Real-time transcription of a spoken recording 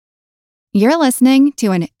You're listening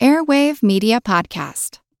to an Airwave Media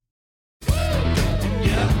Podcast. I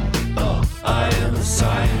am a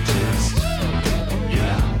scientist.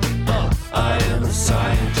 I am a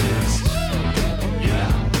scientist.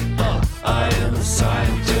 I am a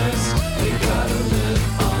scientist. We gotta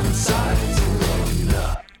live on science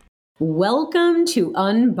alone. Welcome to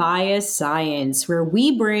Unbiased Science, where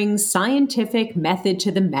we bring scientific method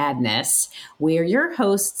to the madness. We're your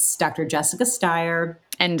hosts, Dr. Jessica Steyer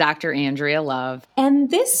and Dr. Andrea Love.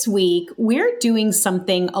 And this week, we're doing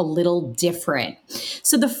something a little different.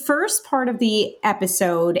 So the first part of the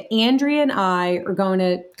episode, Andrea and I are going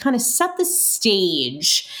to kind of set the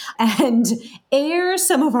stage and air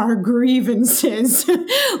some of our grievances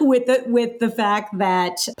with the fact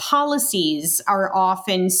that policies are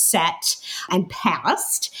often set and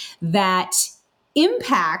passed that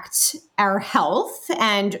impact our health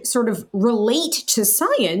and sort of relate to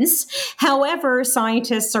science. However,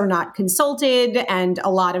 scientists are not consulted, and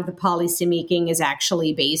a lot of the policymaking is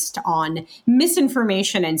actually based on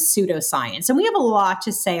misinformation and pseudoscience. And we have a lot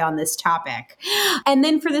to say on this topic. And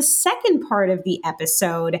then for the second part of the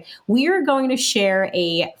episode, we are going to share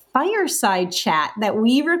a fireside chat that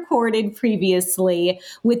we recorded previously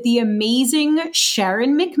with the amazing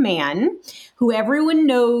Sharon McMahon, who everyone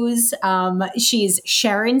knows. She's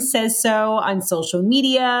Sharon Says So on social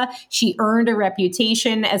media. She earned a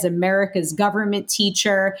reputation as America's government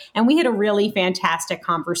teacher. And we had a really fantastic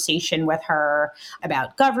conversation with her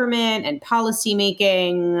about government and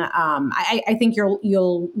policymaking. I think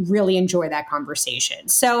you'll really enjoy that conversation.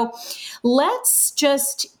 So let's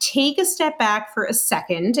just take a step back for a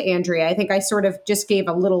second, Andrea. I think I sort of just gave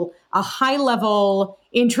a high-level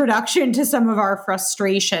introduction to some of our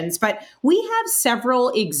frustrations, but we have several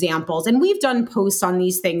examples, and we've done posts on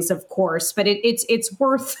these things, of course, but it's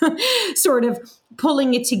worth sort of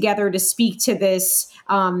pulling it together to speak to this,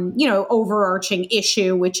 overarching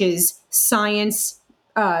issue, which is science.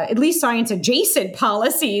 At least science adjacent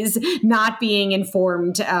policies not being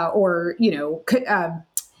informed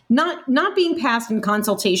not being passed in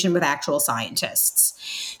consultation with actual scientists.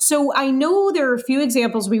 So I know there are a few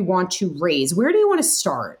examples we want to raise. Where do you want to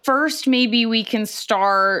start? First, maybe we can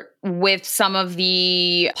start with some of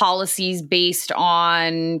the policies based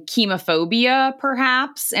on chemophobia,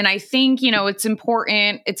 perhaps. And I think, it's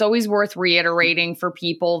important. It's always worth reiterating for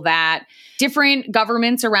people that different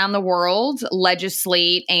governments around the world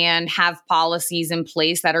legislate and have policies in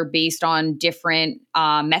place that are based on different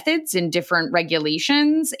methods and different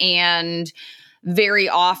regulations. And very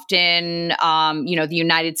often, the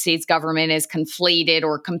United States government is conflated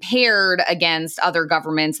or compared against other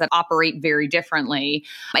governments that operate very differently.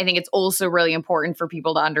 I think it's also really important for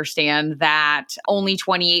people to understand that only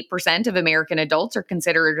 28% of American adults are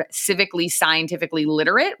considered civically, scientifically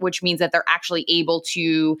literate, which means that they're actually able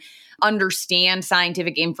to understand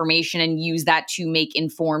scientific information and use that to make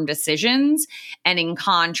informed decisions. And in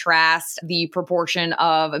contrast, the proportion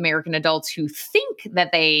of American adults who think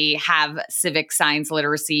that they have civic science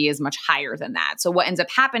literacy is much higher than that. So what ends up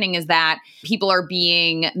happening is that people are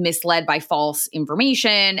being misled by false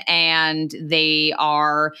information and they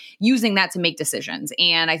are using that to make decisions.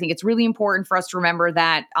 And I think it's really important for us to remember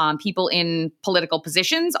that people in political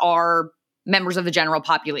positions are members of the general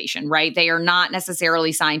population, right? They are not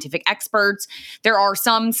necessarily scientific experts. There are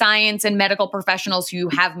some science and medical professionals who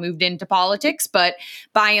have moved into politics, but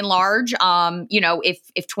by and large,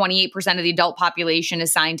 if 28% of the adult population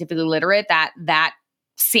is scientifically literate, that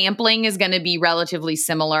sampling is going to be relatively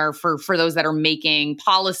similar for those that are making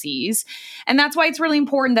policies. And that's why it's really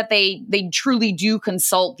important that they truly do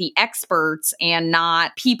consult the experts and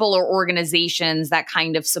not people or organizations that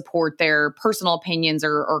kind of support their personal opinions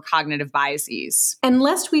or cognitive biases. And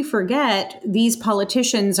lest we forget, these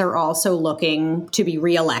politicians are also looking to be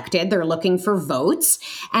reelected. They're looking for votes.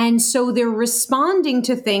 And so they're responding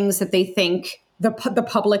to things that they think the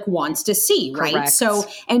public wants to see, right? Correct. So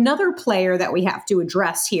another player that we have to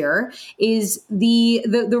address here is the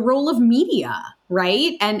role of media,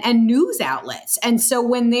 right? And news outlets. And so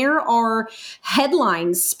when there are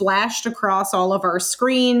headlines splashed across all of our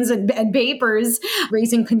screens and papers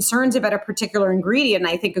raising concerns about a particular ingredient,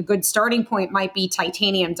 I think a good starting point might be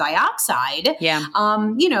titanium dioxide. Yeah.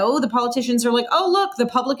 The politicians are like, oh, look, the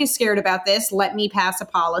public is scared about this. Let me pass a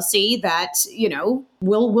policy that,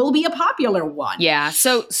 will be a popular one. Yeah.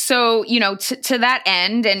 So to that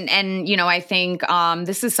end, and I think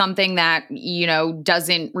this is something that,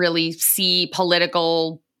 doesn't really see political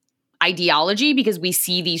ideology because we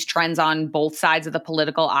see these trends on both sides of the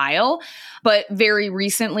political aisle. But very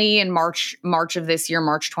recently in March of this year,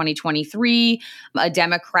 March 2023, a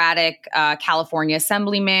Democratic California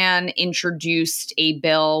Assemblyman introduced a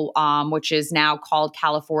bill, which is now called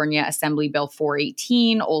California Assembly Bill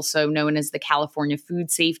 418, also known as the California Food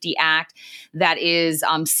Safety Act, that is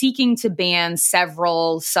seeking to ban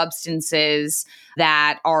several substances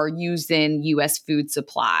that are used in U.S. food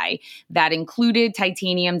supply. That included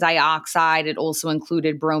titanium dioxide. It also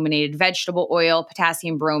included brominated vegetable oil,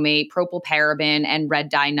 potassium bromate, propylparaben, and red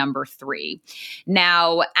dye number 3.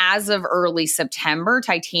 Now, as of early September,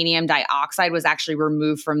 titanium dioxide was actually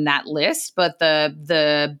removed from that list, but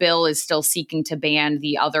the bill is still seeking to ban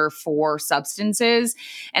the other 4 substances.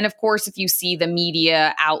 And of course, if you see the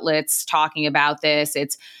media outlets talking about this,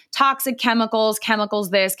 it's toxic chemicals, chemicals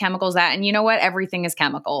this, chemicals that. And you know what? Everything is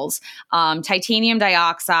chemicals. Titanium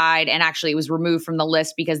dioxide, and actually it was removed from the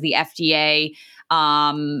list because the FDA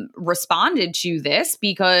responded to this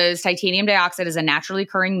because titanium dioxide is a naturally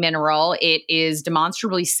occurring mineral. It is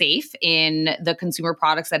demonstrably safe in the consumer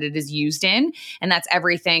products that it is used in. And that's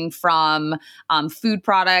everything from food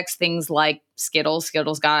products, things like Skittles.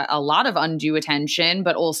 Skittles got a lot of undue attention,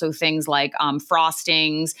 but also things like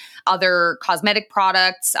frostings, other cosmetic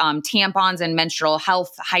products, tampons and menstrual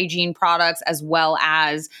health hygiene products, as well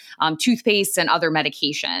as toothpaste and other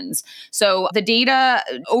medications. So the data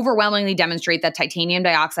overwhelmingly demonstrate that titanium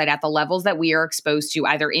dioxide at the levels that we are exposed to,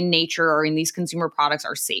 either in nature or in these consumer products,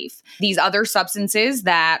 are safe. These other substances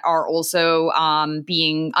that are also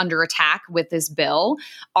being under attack with this bill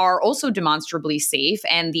are also demonstrably safe,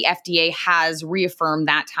 and the FDA has reaffirmed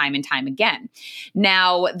that time and time again.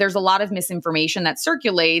 Now, there's a lot of misinformation that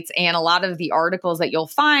circulates, and a lot of the articles that you'll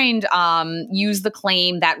find use the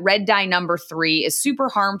claim that red dye number 3 is super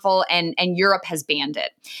harmful and Europe has banned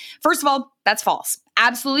it. First of all, that's false.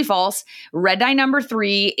 Absolutely false. Red dye number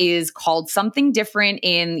 3 is called something different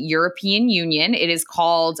in European Union. It is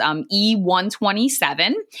called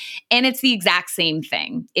E127, and it's the exact same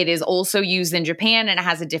thing. It is also used in Japan, and it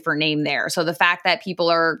has a different name there. So the fact that people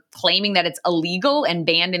are claiming that it's illegal and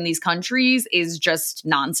banned in these countries is just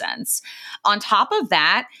nonsense. On top of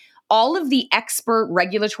that, all of the expert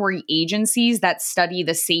regulatory agencies that study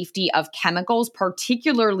the safety of chemicals,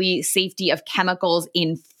 particularly safety of chemicals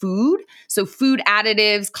in food, so food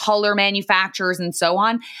additives, color manufacturers, and so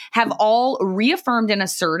on, have all reaffirmed and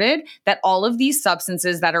asserted that all of these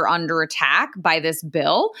substances that are under attack by this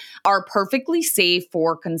bill are perfectly safe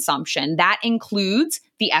for consumption. That includes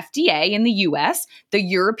the FDA in the US, the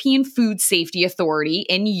European Food Safety Authority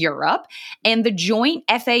in Europe, and the joint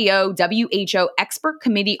FAO-WHO Expert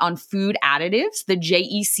Committee on Food Additives, the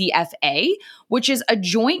JECFA, which is a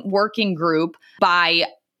joint working group by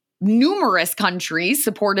numerous countries,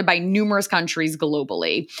 supported by numerous countries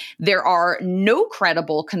globally. There are no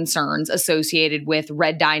credible concerns associated with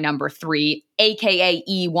red dye number 3, aka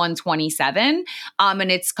E127,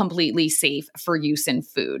 and it's completely safe for use in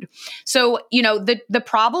food. So, the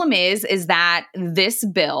problem is that this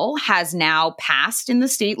bill has now passed in the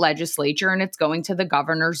state legislature, and it's going to the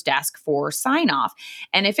governor's desk for sign off.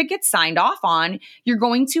 And if it gets signed off on, you're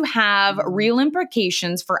going to have real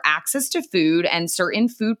implications for access to food and certain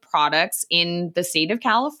food products in the state of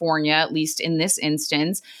California, at least in this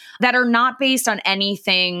instance, that are not based on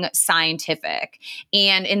anything scientific,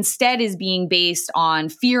 and instead is being based on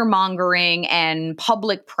fear mongering and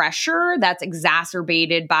public pressure that's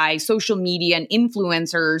exacerbated by social media and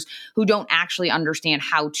influencers who don't actually understand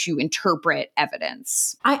how to interpret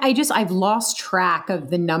evidence. I've lost track of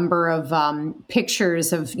the number of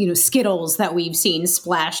pictures of, Skittles that we've seen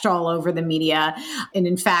splashed all over the media. And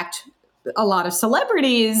in fact, a lot of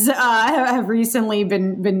celebrities have recently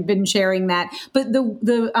been sharing that. But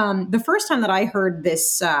the first time that I heard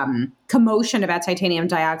this commotion about titanium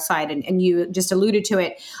dioxide, and you just alluded to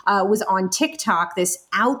it, was on TikTok, this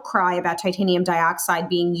outcry about titanium dioxide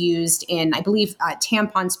being used in, I believe,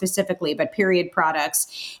 tampons specifically, but period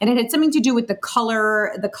products. And it had something to do with the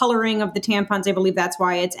coloring of the tampons. I believe that's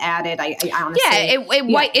why it's added. I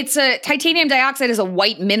honestly. It's a titanium dioxide is a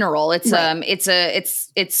white mineral. It's right.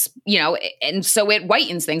 And so it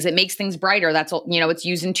whitens things. It makes things brighter. That's all, it's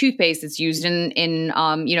used in toothpaste. It's used in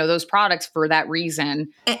those products for that reason.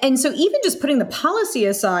 And so even just putting the policy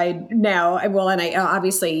aside now,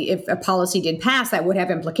 obviously if a policy did pass, that would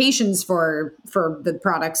have implications for the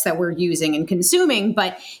products that we're using and consuming.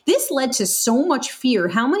 But this led to so much fear.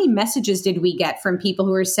 How many messages did we get from people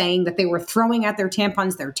who are saying that they were throwing out their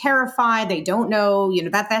tampons? They're terrified. They don't know,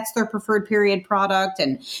 that's their preferred period product.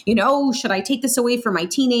 And, should I take this away from my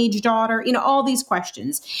teenage daughter? All these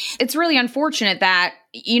questions. It's really unfortunate that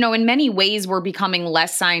in many ways, we're becoming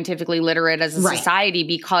less scientifically literate as a society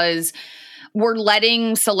because we're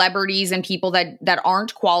letting celebrities and people that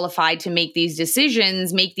aren't qualified to make these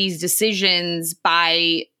decisions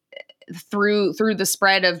by through the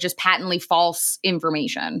spread of just patently false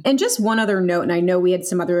information. And just one other note, and I know we had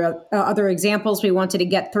some other examples we wanted to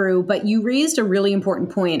get through, but you raised a really important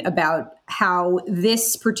point about how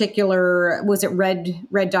this particular, was it red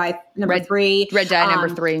dye number 3? Red dye number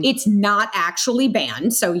 3. It's not actually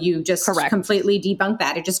banned. So you just completely debunk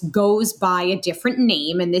that. It just goes by a different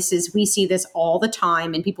name. And we see this all the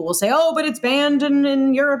time. And people will say, oh, but it's banned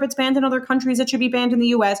in Europe. It's banned in other countries. It should be banned in the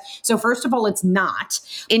US. So first of all, it's not.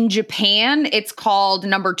 In Japan, it's called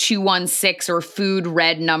number 216 or food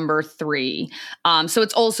red number 3. So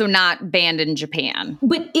it's also not banned in Japan.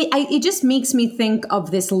 But it just makes me think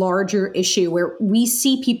of this larger issue where we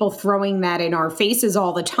see people throwing that in our faces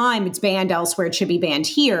all the time. It's banned elsewhere. It should be banned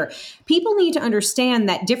here. People need to understand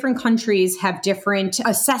that different countries have different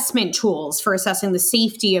assessment tools for assessing the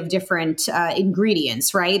safety of different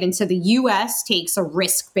ingredients, right? And so the US takes a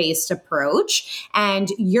risk-based approach, and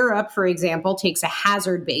Europe, for example, takes a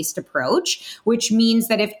hazard-based approach, which means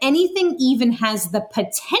that if anything even has the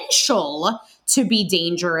potential to be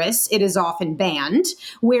dangerous, it is often banned.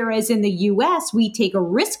 Whereas in the US, we take a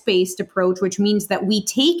risk-based approach, which means that we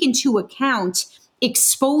take into account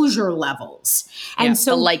exposure levels. And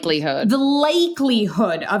so the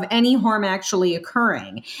likelihood of any harm actually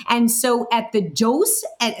occurring. And so at the dose,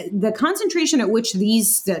 at the concentration at which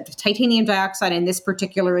the titanium dioxide in this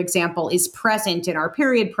particular example is present in our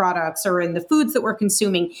period products or in the foods that we're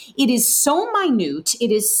consuming, it is so minute,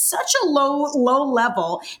 it is such a low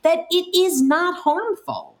level that it is not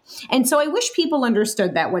harmful. And so I wish people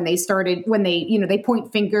understood that when they they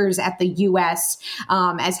point fingers at the U.S.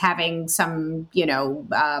 As having some,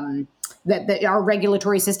 that our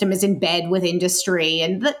regulatory system is in bed with industry,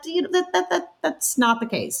 and that's not the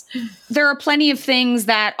case. There are plenty of things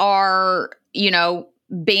that are,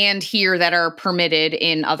 banned here that are permitted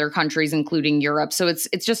in other countries, including Europe. So it's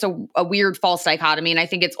just a weird false dichotomy. And I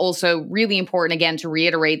think it's also really important, again, to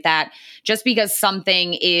reiterate that just because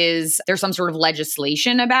there's some sort of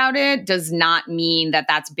legislation about it does not mean that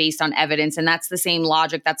that's based on evidence. And that's the same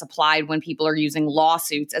logic that's applied when people are using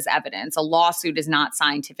lawsuits as evidence. A lawsuit is not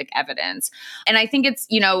scientific evidence. And I think it's,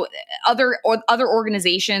 other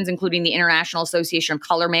organizations, including the International Association of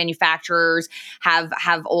Color Manufacturers, have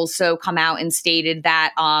also come out and stated that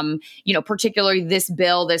particularly this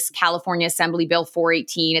bill, this California Assembly Bill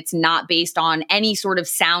 418, it's not based on any sort of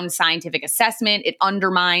sound scientific assessment. It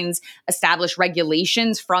undermines established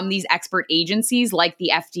regulations from these expert agencies like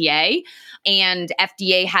the FDA. And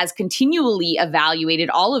FDA has continually evaluated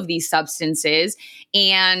all of these substances,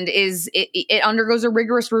 and it undergoes a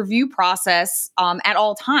rigorous review process at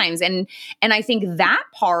all times. And I think that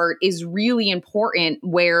part is really important,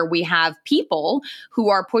 where we have people who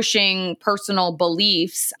are pushing personal beliefs.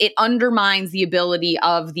 It undermines the ability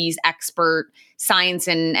of these expert science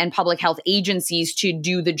and public health agencies to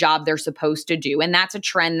do the job they're supposed to do. And that's a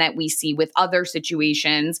trend that we see with other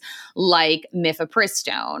situations like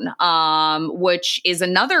mifepristone, which is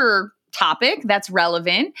another topic that's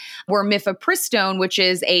relevant, where mifepristone, which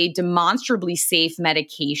is a demonstrably safe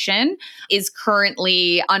medication, is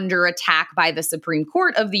currently under attack by the Supreme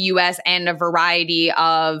Court of the US and a variety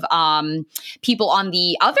of people on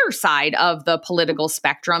the other side of the political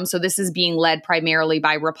spectrum. So this is being led primarily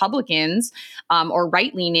by Republicans or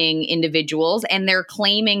right-leaning individuals, and they're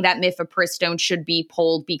claiming that mifepristone should be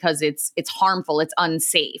pulled because it's harmful, it's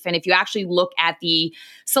unsafe. And if you actually look at the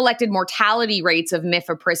selected mortality rates of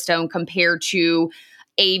mifepristone compared to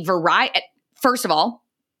a variety, first of all,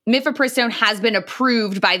 mifepristone has been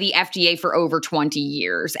approved by the FDA for over 20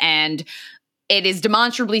 years, and it is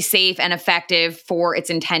demonstrably safe and effective for its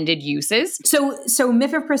intended uses. So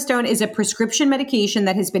mifepristone is a prescription medication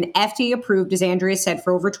that has been FDA approved, as Andrea said,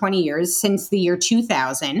 for over 20 years, since the year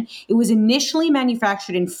 2000. It was initially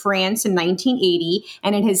manufactured in France in 1980,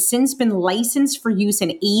 and it has since been licensed for use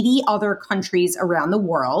in 80 other countries around the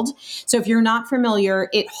world. So if you're not familiar,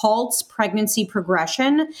 it halts pregnancy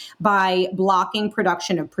progression by blocking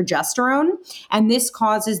production of progesterone, and this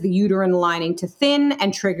causes the uterine lining to thin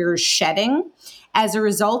and triggers shedding. As a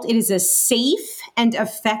result, it is a safe and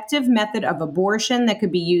effective method of abortion that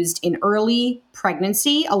could be used in early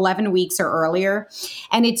pregnancy, 11 weeks or earlier.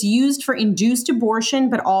 And it's used for induced abortion,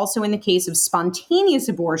 but also in the case of spontaneous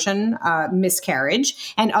abortion,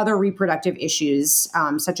 miscarriage, and other reproductive issues,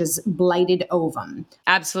 such as blighted ovum.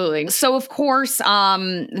 Absolutely. So, of course,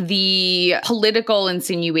 the political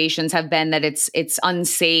insinuations have been that it's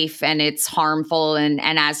unsafe and it's harmful, and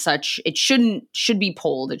as such, should be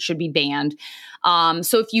pulled. It should be banned.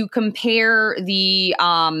 So if you compare the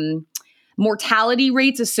mortality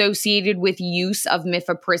rates associated with use of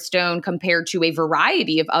mifepristone compared to a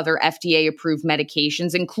variety of other FDA-approved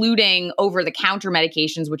medications, including over-the-counter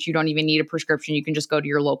medications, which you don't even need a prescription. You can just go to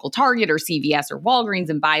your local Target or CVS or Walgreens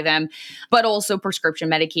and buy them, but also prescription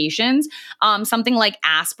medications. Something like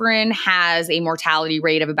aspirin has a mortality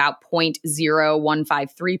rate of about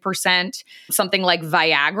 0.0153%. Something like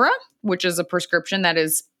Viagra, which is a prescription that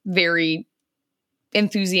is very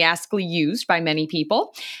enthusiastically used by many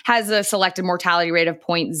people, has a selected mortality rate of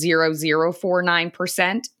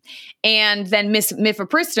 0.0049%. And then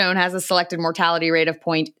mifepristone has a selected mortality rate of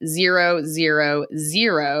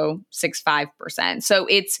 0.00065%. So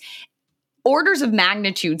it's orders of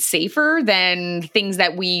magnitude safer than things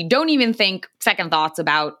that we don't even think second thoughts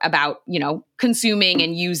about, consuming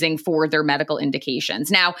and using for their medical indications.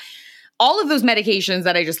 Now, all of those medications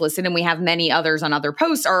that I just listed, and we have many others on other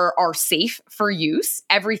posts, are safe for use.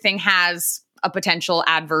 Everything has a potential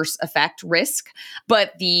adverse effect risk,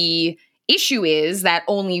 but the issue is that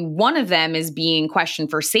only one of them is being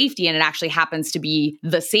questioned for safety, and it actually happens to be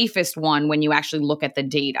the safest one when you actually look at the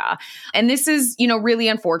data. And this is, really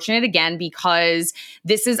unfortunate, again, because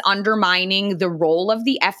this is undermining the role of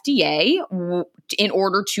the FDA in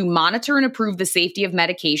order to monitor and approve the safety of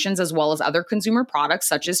medications as well as other consumer products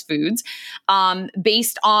such as foods,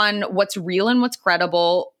 based on what's real and what's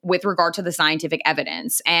credible with regard to the scientific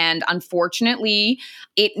evidence. And unfortunately,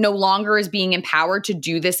 it no longer is being empowered to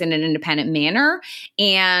do this in an independent manner.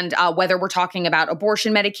 And whether we're talking about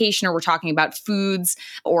abortion medication or we're talking about foods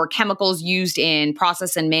or chemicals used in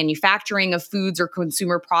process and manufacturing of foods or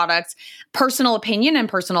consumer products, personal opinion and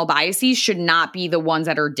personal biases should not be the ones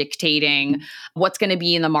that are dictating what's going to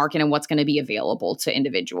be in the market and what's going to be available to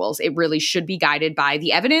individuals. It really should be guided by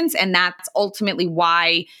the evidence. And that's ultimately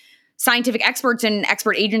why scientific experts and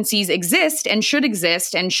expert agencies exist and should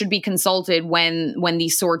be consulted when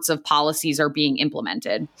these sorts of policies are being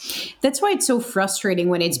implemented. That's why it's so frustrating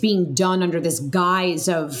when it's being done under this guise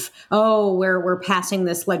of, we're passing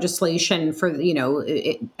this legislation for, in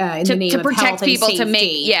the name of protect health people, and safety, to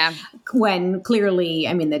make, when clearly,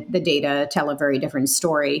 the data tell a very different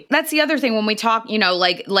story. That's the other thing when we talk,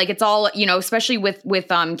 like it's all, especially with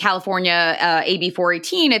California AB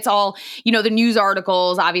 418, it's all, the news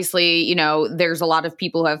articles, obviously, there's a lot of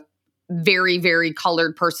people who have very, very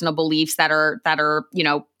colored personal beliefs that are,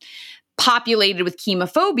 populated with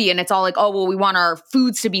chemophobia. And it's all like, we want our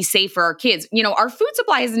foods to be safe for our kids. Our food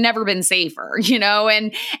supply has never been safer,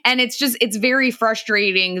 and it's very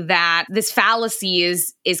frustrating that this fallacy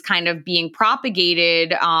is kind of being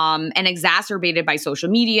propagated and exacerbated by social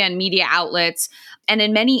media and media outlets. And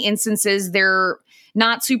in many instances, they're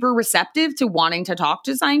not super receptive to wanting to talk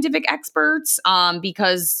to scientific experts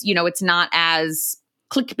because, it's not as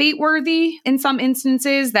clickbait worthy in some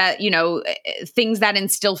instances, that, things that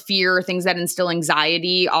instill fear, things that instill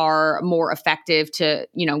anxiety are more effective to,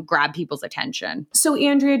 grab people's attention. So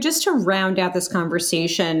Andrea, just to round out this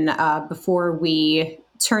conversation before we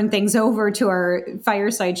turn things over to our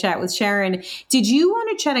fireside chat with Sharon, did you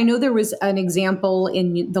want to chat? I know there was an example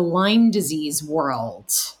in the Lyme disease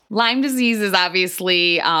world. Lyme disease is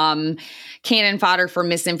obviously cannon fodder for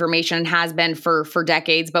misinformation and has been for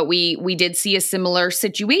decades, but we did see a similar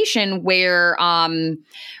situation where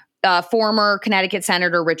former Connecticut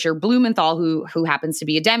Senator Richard Blumenthal, who happens to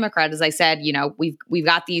be a Democrat, as I said, we've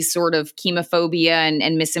got these sort of chemophobia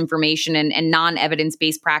and misinformation and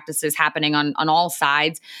non-evidence-based practices happening on all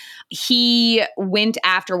sides. He went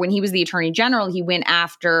after, when he was the Attorney General, he went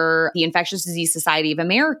after the Infectious Disease Society of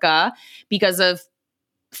America because of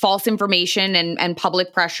false information and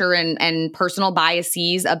public pressure and personal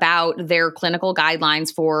biases about their clinical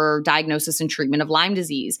guidelines for diagnosis and treatment of Lyme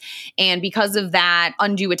disease. And because of that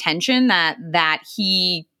undue attention that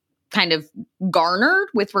he kind of garnered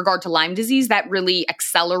with regard to Lyme disease, that really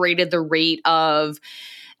accelerated the rate of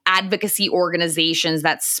advocacy organizations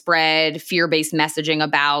that spread fear-based messaging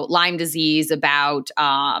about Lyme disease, about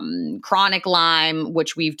chronic Lyme,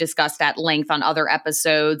 which we've discussed at length on other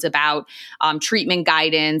episodes, about treatment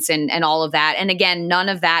guidance and all of that. And again, none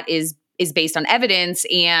of that is based on evidence.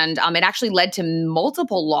 And it actually led to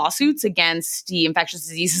multiple lawsuits against the Infectious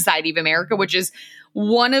Disease Society of America, which is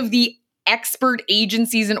one of the expert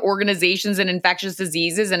agencies and organizations in infectious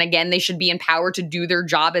diseases. And again, they should be empowered to do their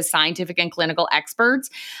job as scientific and clinical experts.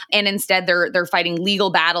 And instead they're fighting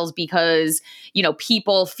legal battles because,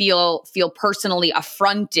 people feel personally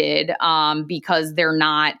affronted because they're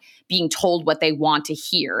not being told what they want to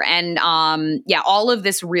hear. And all of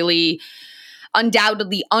this really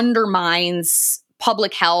undoubtedly undermines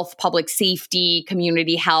public health, public safety,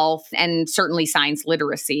 community health, and certainly science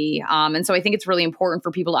literacy. And so I think it's really important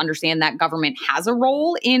for people to understand that government has a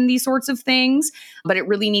role in these sorts of things, but it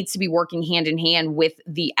really needs to be working hand in hand with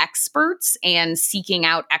the experts and seeking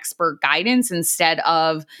out expert guidance instead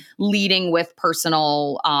of leading with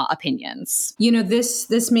personal opinions.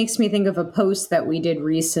 This makes me think of a post that we did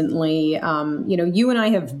recently. You and I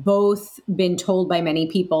have both been told by many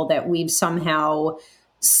people that we've somehow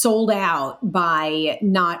sold out by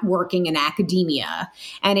not working in academia.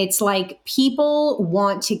 And it's like people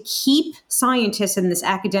want to keep scientists in this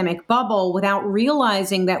academic bubble without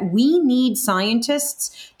realizing that we need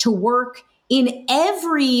scientists to work in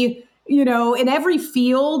every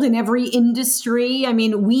field, in every industry. I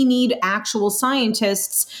mean, we need actual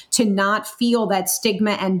scientists to not feel that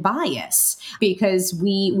stigma and bias, because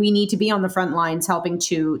we need to be on the front lines helping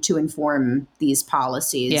to inform these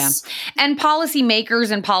policies. Yeah. And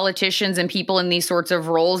policymakers and politicians and people in these sorts of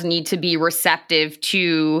roles need to be receptive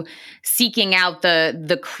to seeking out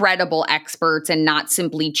the credible experts and not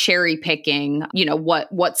simply cherry picking,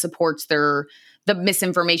 what supports the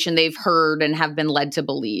misinformation they've heard and have been led to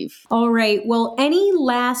believe. All right. Well, any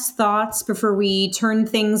last thoughts before we turn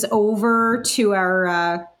things over to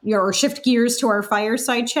our, or shift gears to our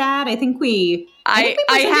fireside chat? I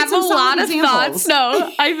have a lot of thoughts.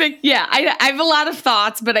 No, I have a lot of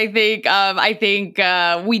thoughts, but I think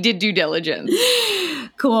we did due diligence.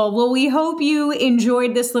 Cool. Well, we hope you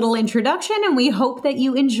enjoyed this little introduction, and we hope that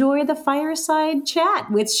you enjoy the fireside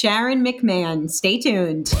chat with Sharon McMahon. Stay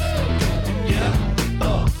tuned.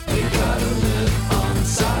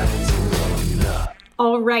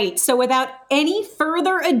 All right. So without any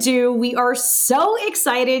further ado, we are so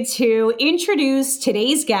excited to introduce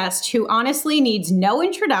today's guest, who honestly needs no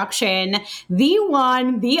introduction, the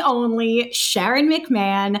one, the only Sharon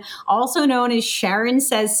McMahon, also known as Sharon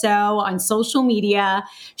Says So on social media.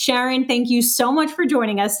 Sharon, thank you so much for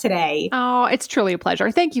joining us today. Oh, it's truly a pleasure.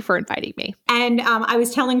 Thank you for inviting me. And I was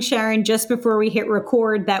telling Sharon just before we hit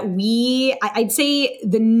record that I'd say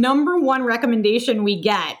the number one recommendation we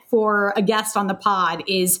get for a guest on the pod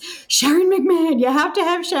is Sharon McMahon. You have to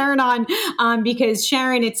have Sharon on because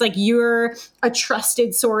Sharon, it's like you're a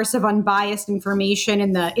trusted source of unbiased information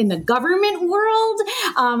in the government world,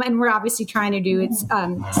 and we're obviously trying to do it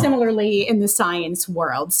similarly in the science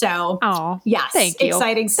world. So, yes, thank you.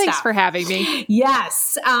 Exciting stuff. Thanks for having me.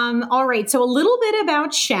 Yes. All right. So a little bit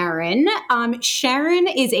about Sharon. Sharon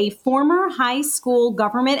is a former high school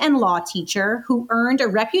government and law teacher who earned a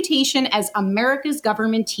reputation as America's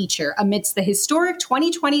government teacher amidst the historic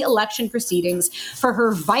 2020 election proceedings for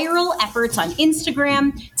her viral efforts on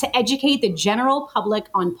Instagram to educate the general public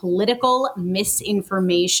on political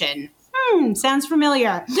misinformation. Sounds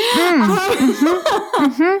familiar.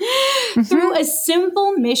 Through a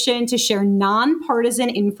simple mission to share nonpartisan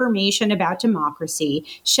information about democracy,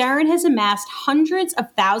 Sharon has amassed hundreds of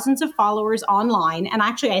thousands of followers online. And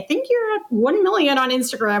actually, I think you're at 1 million on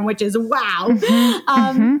Instagram, which is wow.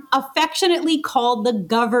 Affectionately called the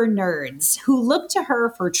Governerds, who look to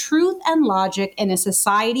her for truth and logic in a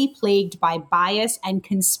society plagued by bias and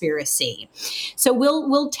conspiracy. So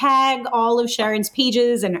we'll tag all of Sharon's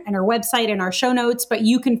pages and her website in our show notes, but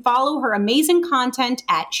you can follow her amazing content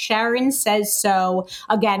at Sharon Says So.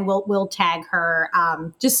 Again, we'll tag her.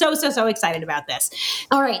 Just so excited about this.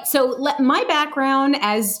 All right. So my background,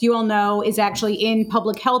 as you all know, is actually in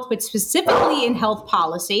public health, but specifically in health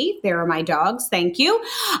policy. There are my dogs. Thank you.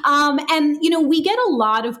 And we get a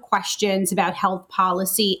lot of questions about health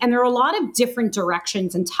policy, and there are a lot of different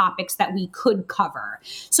directions and topics that we could cover.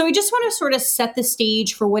 So I just want to sort of set the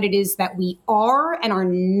stage for what it is that we are and are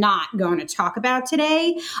not going to talk about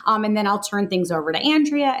today. And then I'll turn things over to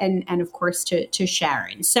Andrea and of course to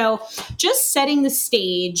Sharon. So just setting the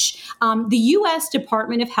stage, the U.S.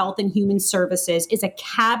 Department of Health and Human Services is a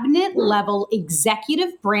cabinet level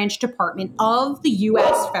executive branch department of the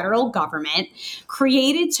U.S. federal government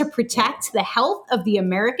created to protect the health of the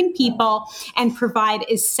American people and provide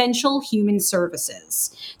essential human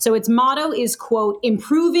services. So its motto is, quote,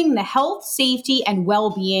 improving the health, safety, and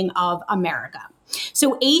well-being of America.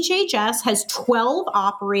 So HHS has 12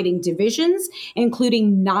 operating divisions,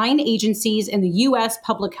 including 9 agencies in the U.S.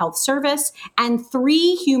 Public Health Service and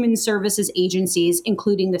 3 human services agencies,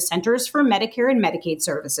 including the Centers for Medicare and Medicaid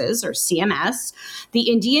Services, or CMS, the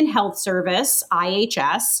Indian Health Service,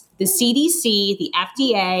 IHS, the CDC, the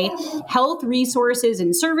FDA, Health Resources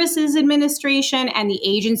and Services Administration, and the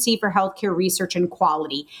Agency for Healthcare Research and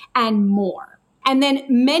Quality, and more. And then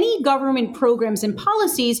many government programs and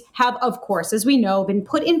policies have, of course, as we know, been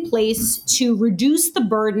put in place to reduce the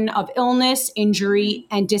burden of illness, injury,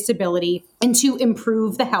 and disability and to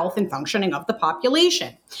improve the health and functioning of the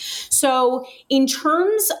population. So in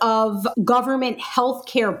terms of government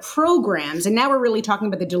healthcare programs, and now we're really talking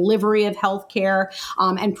about the delivery of healthcare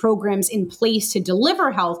and programs in place to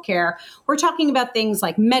deliver healthcare, we're talking about things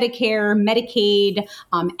like Medicare, Medicaid,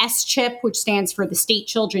 SCHIP, which stands for the State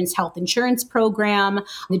Children's Health Insurance Program,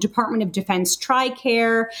 the Department of Defense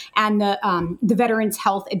TRICARE, and the Veterans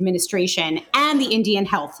Health Administration, and the Indian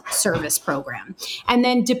Health Service Program. And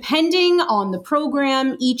then depending on the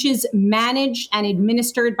program, each is managed and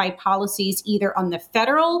administered by policies either on the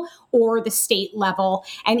federal or the state level,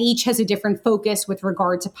 and each has a different focus with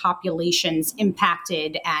regard to populations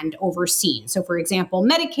impacted and overseen. So, for example,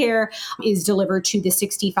 Medicare is delivered to the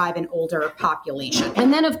 65 and older population.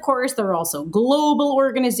 And then, of course, there are also global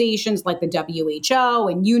organizations like the WHO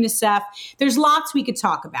and UNICEF. There's lots we could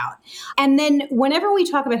talk about. And then whenever we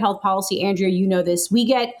talk about health policy, Andrea, you know this, we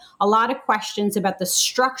get a lot of questions about the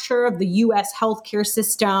structure of the U.S. healthcare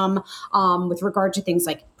system with regard to things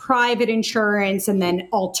like private insurance and then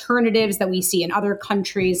alternatives that we see in other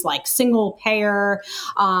countries like single payer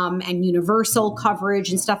and universal coverage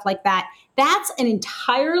and stuff like that. That's an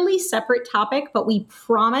entirely separate topic, but we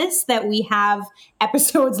promise that we have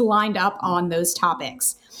episodes lined up on those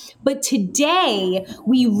topics. But today,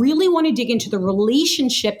 we really want to dig into the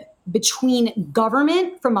relationship between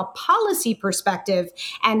government from a policy perspective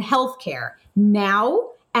and healthcare now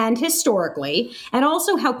and historically, and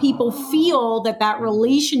also how people feel that that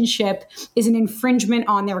relationship is an infringement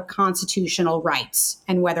on their constitutional rights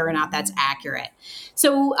and whether or not that's accurate.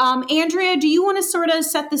 So, Andrea, do you want to sort of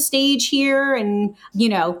set the stage here and,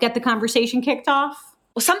 get the conversation kicked off?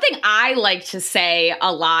 Well, something I like to say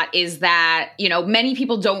a lot is that, many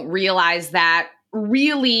people don't realize that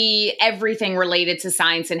really everything related to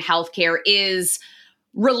science and healthcare is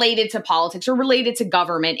related to politics or related to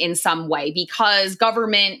government in some way, because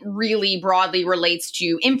government really broadly relates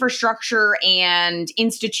to infrastructure and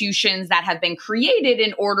institutions that have been created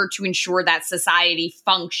in order to ensure that society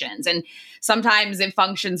functions. And sometimes it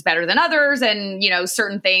functions better than others, and,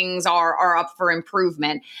 certain things are up for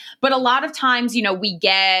improvement. But a lot of times, we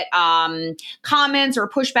get comments or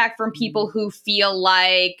pushback from people who feel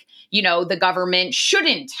like, the government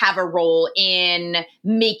shouldn't have a role in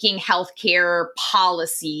making healthcare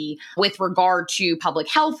policy with regard to public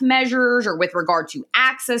health measures or with regard to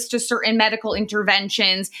access to certain medical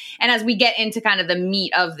interventions. And as we get into kind of the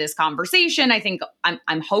meat of this conversation, I think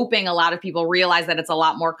I'm hoping a lot of people realize that it's a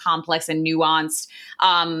lot more complex and nuanced,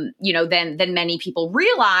 than many people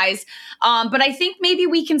realize. But I think maybe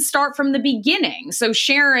we can start from the beginning. So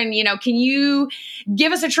Sharon, can you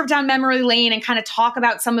give us a trip down memory lane and kind of talk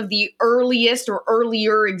about some of the earliest or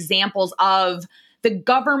earlier examples of the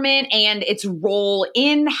government and its role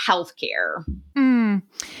in healthcare?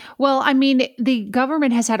 Well, I mean, the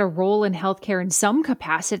government has had a role in healthcare in some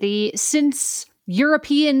capacity since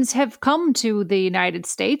Europeans have come to the United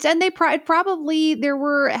States, and they probably there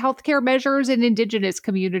were healthcare measures in indigenous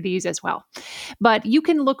communities as well. But you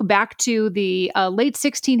can look back to the late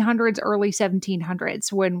 1600s, early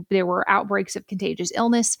 1700s, when there were outbreaks of contagious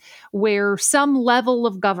illness, where some level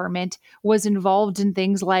of government was involved in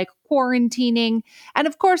things like quarantining, and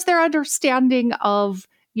of course, their understanding of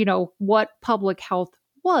what public health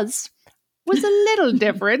was a little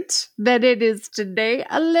different than it is today,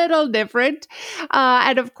 a little different.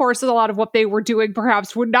 And of course, a lot of what they were doing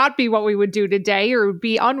perhaps would not be what we would do today or would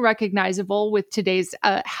be unrecognizable with today's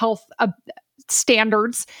health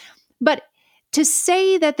standards. But to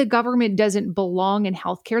say that the government doesn't belong in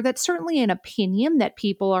healthcare, that's certainly an opinion that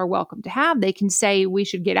people are welcome to have. They can say we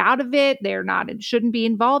should get out of it. They're not and shouldn't be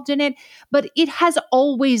involved in it. But it has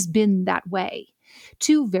always been that way,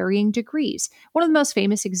 to varying degrees. One of the most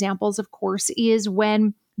famous examples, of course, is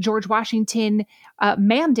when George Washington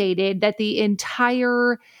mandated that the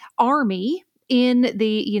entire army in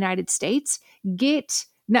the United States get,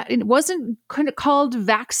 it wasn't kind of called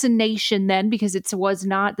vaccination then because it was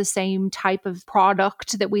not the same type of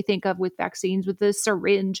product that we think of with vaccines with the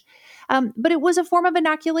syringe, but it was a form of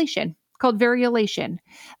inoculation called variolation,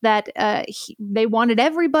 that they wanted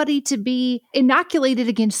everybody to be inoculated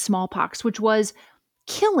against smallpox, which was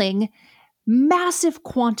killing massive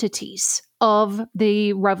quantities of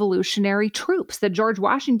the revolutionary troops that George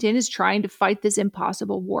Washington is trying to fight this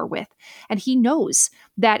impossible war with. And he knows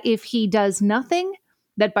that if he does nothing,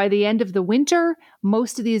 that by the end of the winter,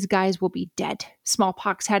 most of these guys will be dead.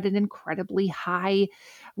 Smallpox had an incredibly high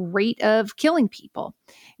rate of killing people.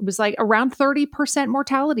 It was like around 30%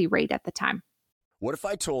 mortality rate at the time. What if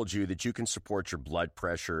I told you that you can support your blood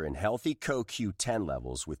pressure and healthy CoQ10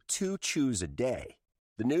 levels with 2 chews a day?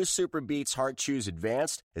 The new Super Beats Heart Chews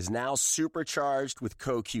Advanced is now supercharged with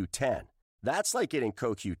CoQ10. That's like getting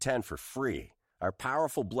CoQ10 for free. Our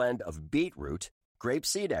powerful blend of beetroot,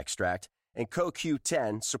 grapeseed extract, and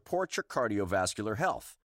CoQ10 supports your cardiovascular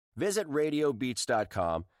health. Visit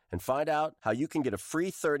radiobeats.com and find out how you can get a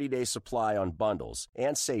free 30-day supply on bundles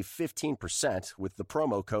and save 15% with the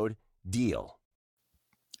promo code DEAL.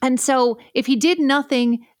 And so if he did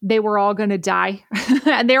nothing, they were all going to die.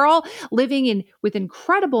 And they're all living with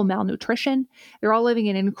incredible malnutrition. They're all living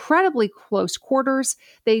in incredibly close quarters.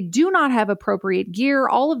 They do not have appropriate gear.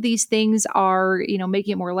 All of these things are,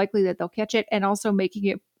 making it more likely that they'll catch it, and also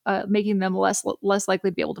making them less likely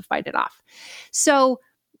to be able to fight it off. So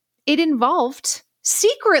it involved,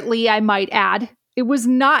 secretly, I might add, it was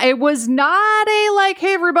not a like,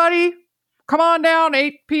 hey, everybody, come on down,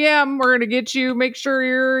 8 p.m. We're going to get you, make sure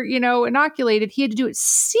you're, inoculated. He had to do it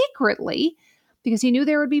secretly because he knew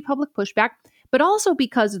there would be public pushback, but also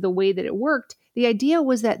because of the way that it worked. The idea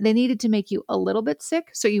was that they needed to make you a little bit sick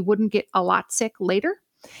so you wouldn't get a lot sick later.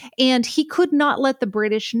 And he could not let the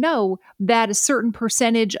British know that a certain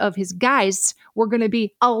percentage of his guys were going to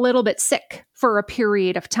be a little bit sick for a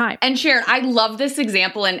period of time. And Sharon, I love this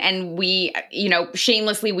example. And we,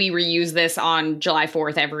 shamelessly, we reuse this on July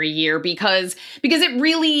 4th every year because it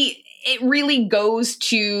really goes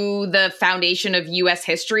to the foundation of U.S.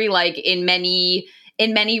 history. Like in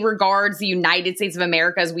many regards, the United States of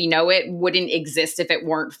America as we know it wouldn't exist if it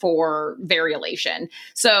weren't for variolation.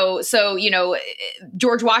 So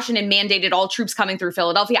George Washington mandated all troops coming through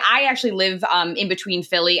Philadelphia. I actually live in between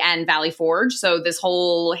Philly and Valley Forge. So this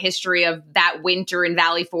whole history of that winter in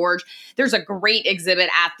Valley Forge, there's a great exhibit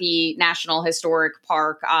at the National Historic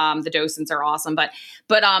Park. The docents are awesome. But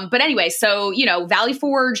anyway, so, Valley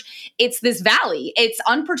Forge, it's this valley. It's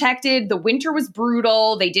unprotected. The winter was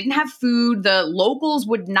brutal. They didn't have food. The locals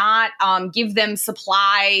would not give them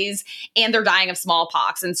supplies, and they're dying of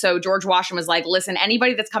smallpox. And so George Washington was like, listen,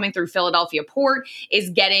 anybody that's coming through Philadelphia port is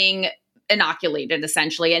getting inoculated,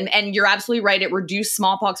 essentially. And you're absolutely right. It reduced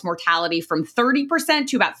smallpox mortality from 30%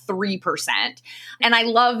 to about 3%. And I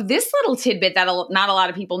love this little tidbit that not a lot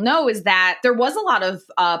of people know is that there was a lot of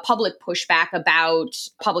public pushback about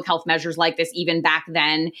public health measures like this even back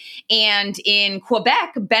then. And in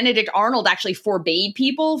Quebec, Benedict Arnold actually forbade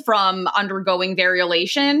people from undergoing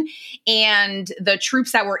variolation. And the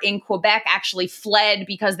troops that were in Quebec actually fled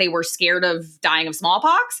because they were scared of dying of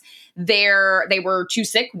smallpox. They were too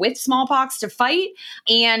sick with smallpox to fight,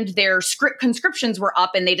 and their conscriptions were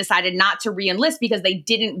up, and they decided not to re-enlist because they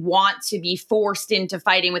didn't want to be forced into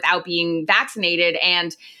fighting without being vaccinated.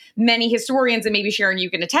 And many historians, and maybe Sharon, you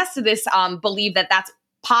can attest to this, believe that that's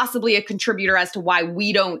possibly a contributor as to why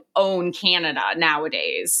we don't own Canada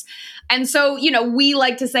nowadays. And so, we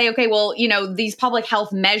like to say, okay, well, these public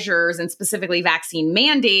health measures and specifically vaccine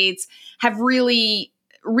mandates have really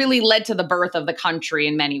led to the birth of the country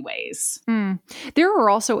in many ways. There are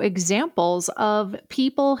also examples of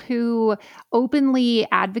people who openly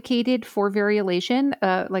advocated for variolation,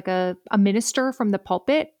 like a minister from the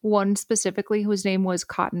pulpit, one specifically whose name was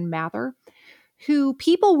Cotton Mather, who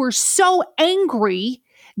people were so angry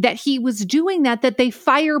that he was doing that they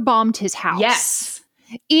firebombed his house. Yes.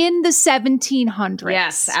 In the 1700s.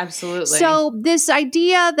 Yes, absolutely. So this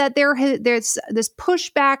idea that there's this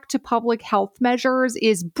pushback to public health measures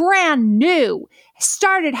is brand new,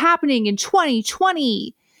 started happening in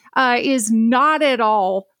 2020, is not at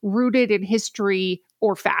all rooted in history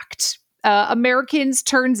or fact. Americans,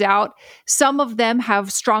 turns out, some of them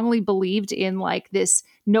have strongly believed in like this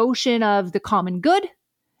notion of the common good,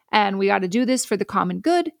 and we got to do this for the common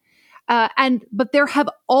good. But there have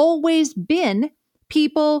always been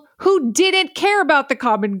people who didn't care about the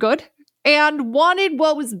common good and wanted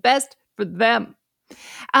what was best for them.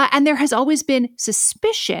 And there has always been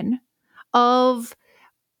suspicion of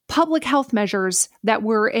public health measures that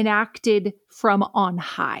were enacted from on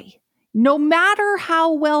high, no matter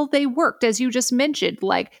how well they worked. As you just mentioned,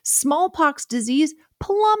 like smallpox disease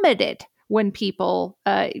plummeted when people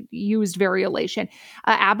used variolation.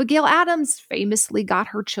 Abigail Adams famously got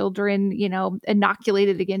her children,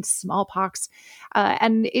 inoculated against smallpox.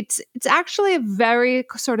 And it's actually a very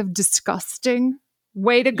sort of disgusting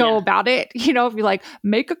way to go about it. If you like,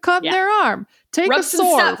 make a cut in their arm, take a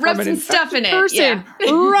sword from an infected person,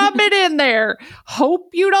 rub it in there,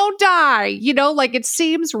 hope you don't die. It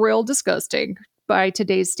seems real disgusting by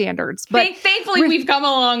today's standards. But thankfully, we've come a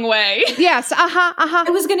long way. Yes. I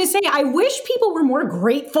was going to say, I wish people were more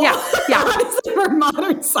grateful for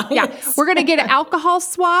modern science. Yeah. We're going to get an alcohol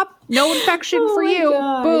swab. No infection Oh for my you.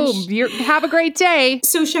 gosh. Boom. Have a great day.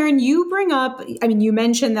 So Sharon, you bring up, I mean, you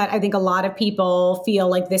mentioned that I think a lot of people feel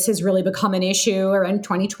like this has really become an issue around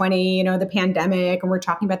 2020, the pandemic, and we're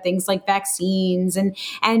talking about things like vaccines and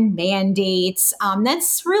mandates.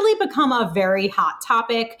 That's really become a very hot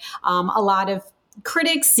topic. A lot of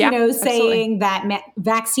critics, Yeah, saying that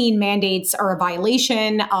vaccine mandates are a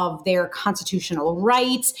violation of their constitutional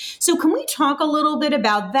rights. So can we talk a little bit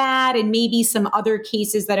about that and maybe some other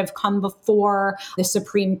cases that have come before the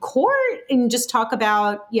Supreme Court and just talk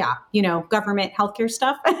about, government healthcare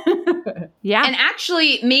stuff? Yeah. And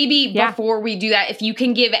actually, maybe Yeah. before we do that, if you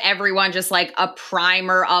can give everyone just like a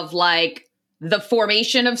primer of like the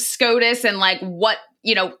formation of SCOTUS and like what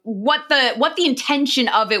the intention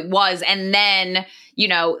of it was, and then,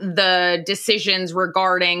 the decisions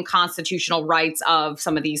regarding constitutional rights of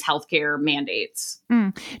some of these healthcare mandates.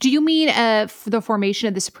 Do you mean the formation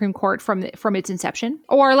of the Supreme Court from its inception,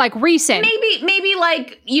 or like recent? Maybe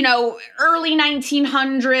like, early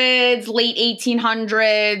 1900s, late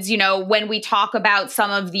 1800s, when we talk about some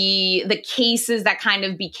of the cases that kind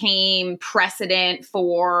of became precedent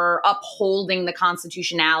for upholding the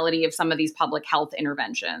constitutionality of some of these public health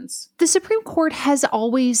interventions. The Supreme Court has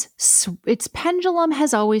always, its pendulum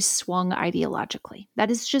has always swung ideologically.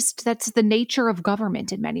 That's the nature of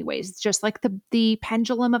government in many ways. It's just like the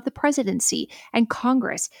pendulum of the presidency and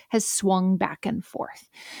Congress has swung back and forth.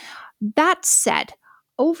 That said,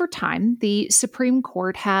 over time, the Supreme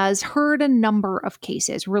Court has heard a number of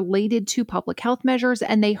cases related to public health measures,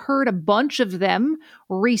 and they heard a bunch of them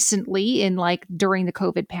recently during the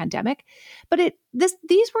COVID pandemic. But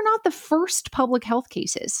these were not the first public health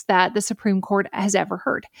cases that the Supreme Court has ever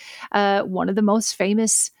heard. One of the most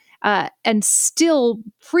famous and still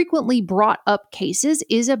frequently brought up cases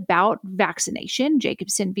is about vaccination,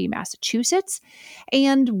 Jacobson v. Massachusetts,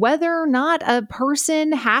 and whether or not a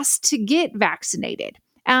person has to get vaccinated.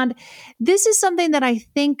 And this is something that I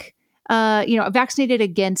think, vaccinated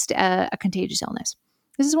against a contagious illness.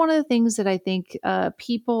 This is one of the things that I think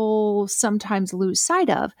people sometimes lose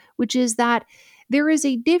sight of, which is that there is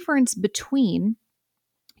a difference between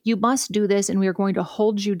you must do this and we are going to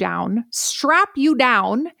hold you down, strap you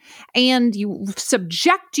down, and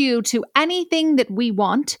subject you to anything that we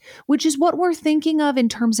want, which is what we're thinking of in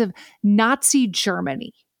terms of Nazi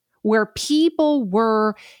Germany, where people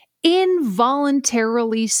were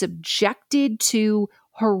involuntarily subjected to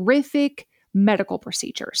horrific medical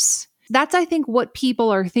procedures. That's, I think, what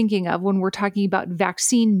people are thinking of when we're talking about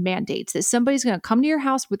vaccine mandates, that somebody's going to come to your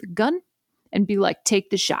house with a gun and be like, take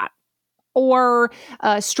the shot, or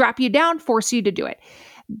strap you down, force you to do it.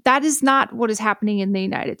 That is not what is happening in the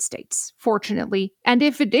United States, fortunately. And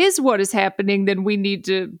if it is what is happening, then we need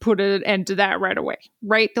to put an end to that right away,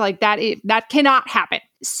 right? Like that cannot happen.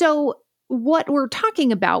 So what we're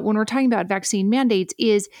talking about when we're talking about vaccine mandates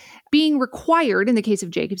is being required, in the case of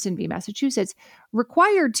Jacobson v. Massachusetts,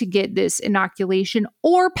 required to get this inoculation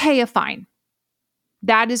or pay a fine.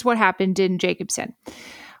 That is what happened in Jacobson.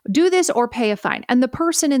 Do this or pay a fine. And the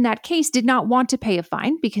person in that case did not want to pay a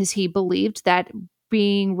fine because he believed that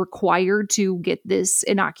being required to get this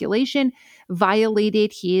inoculation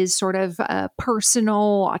violated his sort of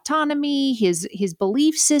personal autonomy, his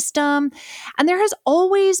belief system. And there has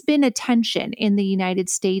always been a tension in the United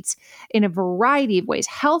States in a variety of ways,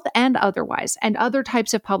 health and otherwise, and other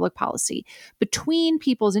types of public policy, between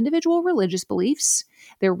people's individual religious beliefs,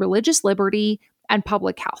 their religious liberty, and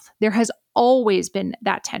public health. There has always been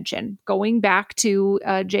that tension going back to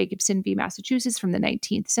Jacobson v. Massachusetts from the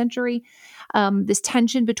 19th century, this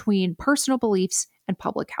tension between personal beliefs and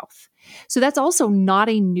public health. So that's also not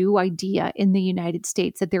a new idea in the United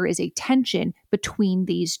States, that there is a tension between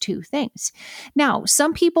these two things. Now,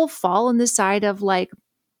 some people fall on the side of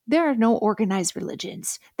there are no organized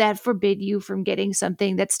religions that forbid you from getting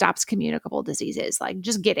something that stops communicable diseases.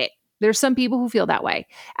 Just get it. There's some people who feel that way,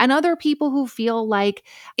 and other people who feel like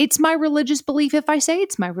it's my religious belief if I say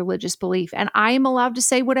it's my religious belief, and I am allowed to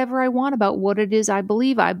say whatever I want about what it is I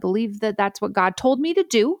believe. I believe that that's what God told me to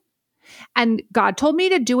do, and God told me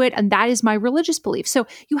to do it, and that is my religious belief. So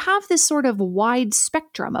you have this sort of wide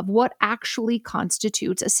spectrum of what actually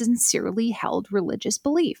constitutes a sincerely held religious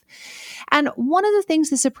belief. And one of the things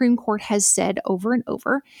the Supreme Court has said over and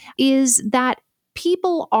over is that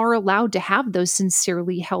people are allowed to have those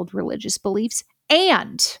sincerely held religious beliefs,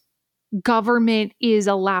 and government is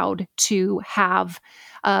allowed to have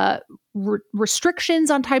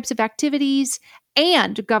restrictions on types of activities,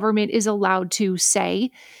 and government is allowed to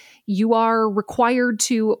say, you are required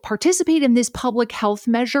to participate in this public health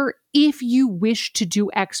measure if you wish to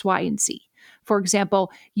do X, Y, and Z. For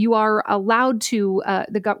example, you are allowed to,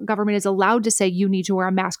 government is allowed to say you need to wear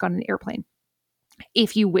a mask on an airplane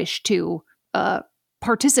if you wish to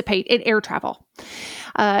participate in air travel.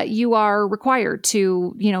 You are required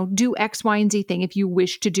to, do X, Y, and Z thing if you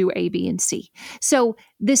wish to do A, B, and C. So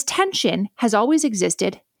this tension has always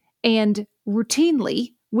existed, and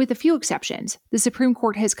routinely, with a few exceptions, the Supreme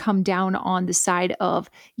Court has come down on the side of,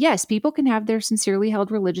 yes, people can have their sincerely held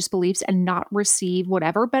religious beliefs and not receive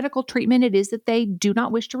whatever medical treatment it is that they do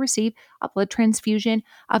not wish to receive, a blood transfusion,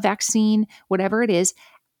 a vaccine, whatever it is.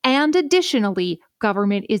 And additionally,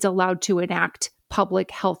 government is allowed to enact public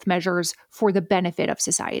health measures for the benefit of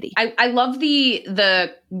society. I love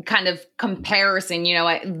the kind of comparison.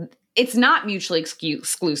 It's not mutually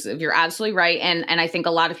exclusive. You're absolutely right, and I think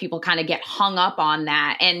a lot of people kind of get hung up on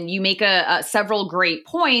that. And you make several great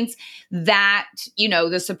points that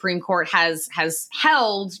the Supreme Court has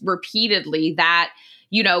held repeatedly that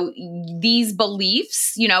these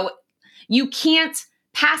beliefs. You can't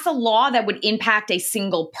pass a law that would impact a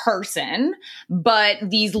single person, but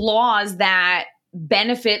these laws that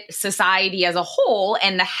benefit society as a whole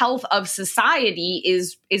and the health of society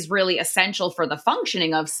is really essential for the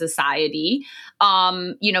functioning of society.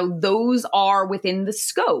 Those are within the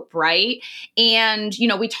scope, right? And,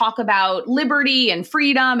 we talk about liberty and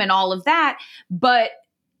freedom and all of that, but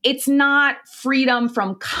it's not freedom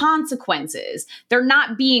from consequences. They're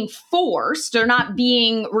not being forced. They're not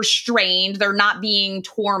being restrained. They're not being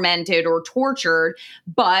tormented or tortured.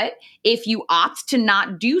 But if you opt to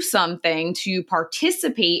not do something to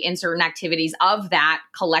participate in certain activities of that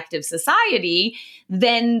collective society,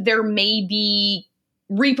 then there may be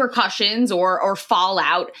repercussions or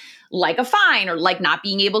fallout, like a fine or like not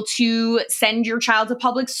being able to send your child to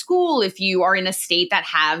public school if you are in a state that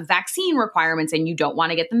have vaccine requirements and you don't want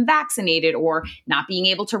to get them vaccinated, or not being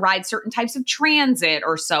able to ride certain types of transit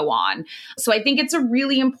or so on. So I think it's a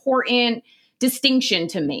really important distinction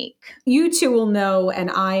to make. You two will know,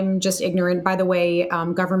 and I'm just ignorant. By the way,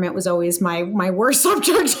 government was always my worst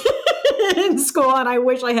subject in school, and I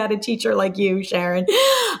wish I had a teacher like you, Sharon.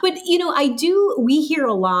 But, we hear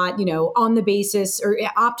a lot, on the basis or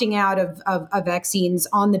opting out of vaccines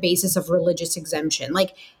on the basis of religious exemption.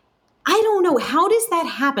 Like, I don't know. How does that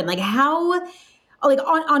happen? Like,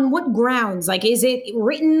 on what grounds? Like, is it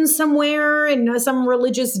written somewhere in some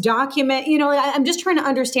religious document? I'm just trying to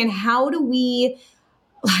understand, how do we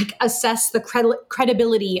assess the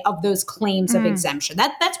credibility of those claims of exemption?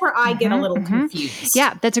 That's where I get a little confused.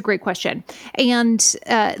 Yeah, that's a great question. And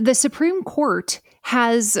the Supreme Court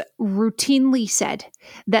has routinely said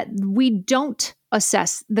that we don't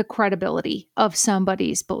assess the credibility of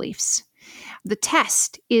somebody's beliefs. The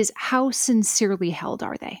test is, how sincerely held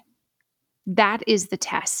are they? That is the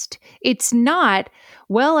test. It's not,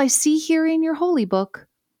 well, I see here in your holy book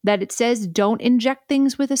that it says don't inject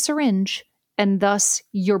things with a syringe, and thus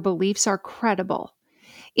your beliefs are credible.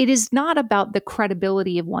 It is not about the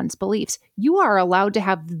credibility of one's beliefs. You are allowed to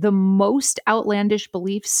have the most outlandish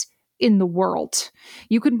beliefs in the world.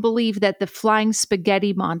 You can believe that the flying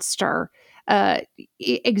spaghetti monster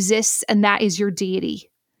exists and that is your deity.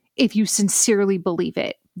 If you sincerely believe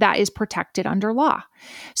it, that is protected under law.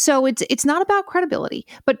 So it's not about credibility,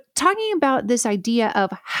 but talking about this idea of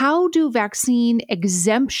how do vaccine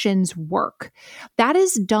exemptions work, that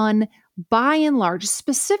is done by and large,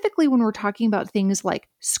 specifically when we're talking about things like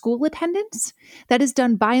school attendance, that is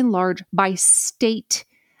done by and large by state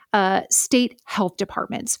health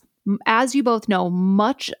departments. As you both know,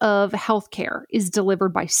 much of healthcare is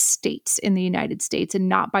delivered by states in the United States and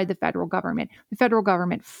not by the federal government. The federal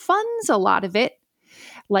government funds a lot of it,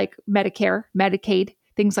 like Medicare, Medicaid,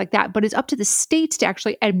 things like that, but it's up to the states to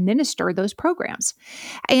actually administer those programs.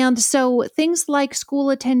 And so things like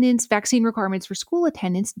school attendance, vaccine requirements for school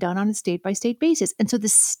attendance, done on a state-by-state basis. And so the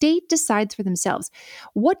state decides for themselves,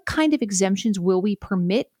 what kind of exemptions will we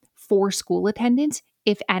permit for school attendance,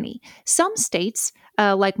 if any? Some states,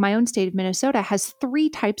 like my own state of Minnesota, has 3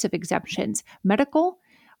 types of exemptions: medical,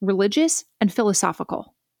 religious, and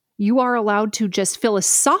philosophical. You are allowed to just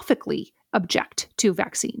philosophically object to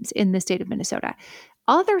vaccines in the state of Minnesota.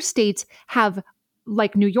 Other states have,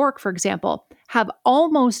 like New York, for example, have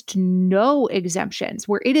almost no exemptions,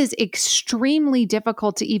 where it is extremely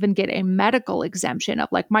difficult to even get a medical exemption of,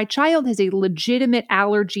 like, my child has a legitimate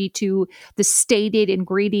allergy to the stated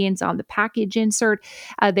ingredients on the package insert.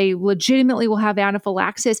 They legitimately will have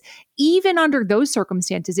anaphylaxis. Even under those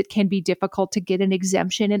circumstances, it can be difficult to get an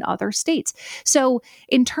exemption in other states. So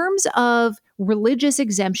in terms of religious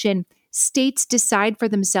exemption, states decide for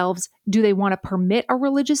themselves, do they want to permit a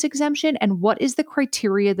religious exemption, and what is the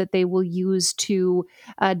criteria that they will use to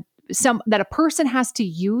that a person has to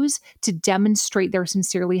use to demonstrate their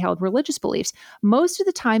sincerely held religious beliefs. Most of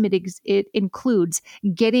the time, it includes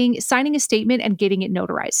signing a statement and getting it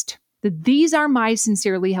notarized. That these are my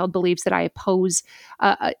sincerely held beliefs that I oppose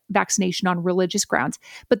vaccination on religious grounds.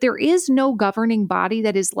 But there is no governing body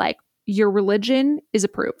that is like, your religion is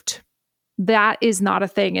approved. That is not a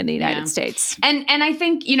thing in the United States. And I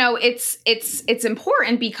think, it's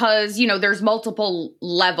important because, there's multiple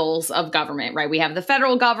levels of government, right? We have the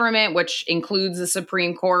federal government, which includes the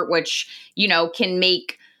Supreme Court, which, can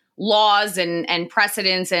make laws and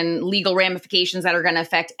precedents and legal ramifications that are going to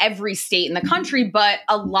affect every state in the country. But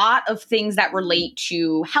a lot of things that relate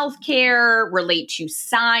to healthcare, relate to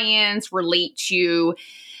science, relate to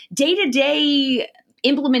day-to-day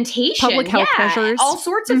implementation, public health measures, all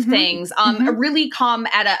sorts of things, really come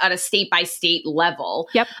at a state by state level.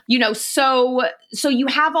 Yep. So you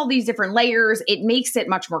have all these different layers. It makes it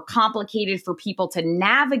much more complicated for people to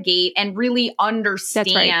navigate and really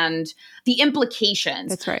understand the implications.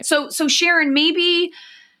 That's right. So Sharon, maybe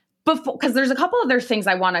before, because there's a couple other things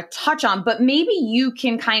I want to touch on, but maybe you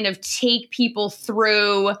can kind of take people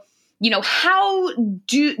through, how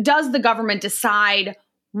does the government decide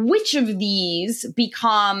which of these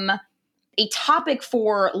become a topic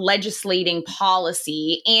for legislating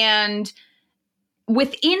policy? And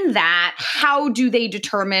within that, how do they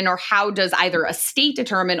determine, or how does either a state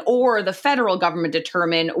determine or the federal government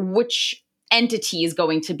determine which entity is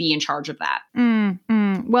going to be in charge of that?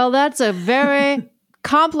 Well, that's a very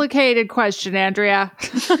complicated question, Andrea.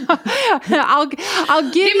 I'll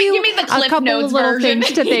give me the Cliff a couple Notes of little version.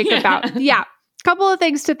 things to think about. Yeah. Couple of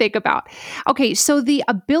things to think about. Okay, so the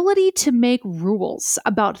ability to make rules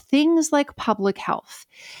about things like public health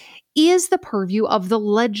is the purview of the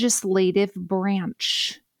legislative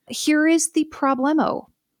branch. Here is the problemo.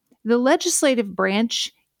 The legislative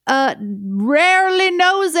branch rarely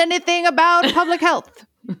knows anything about public health,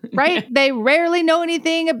 right? They rarely know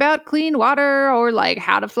anything about clean water or like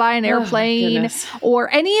how to fly an airplane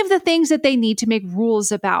or any of the things that they need to make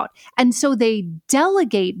rules about. And so they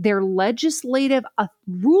delegate their legislative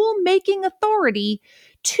rule-making authority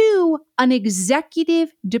to an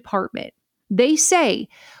executive department. They say,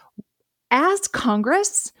 as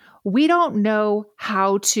Congress, we don't know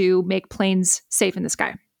how to make planes safe in the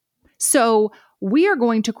sky. So we are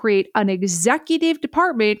going to create an executive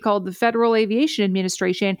department called the Federal Aviation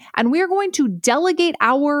Administration, and we are going to delegate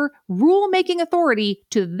our rulemaking authority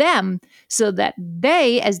to them so that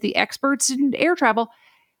they, as the experts in air travel,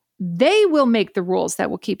 they will make the rules that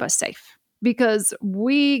will keep us safe because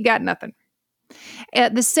we got nothing.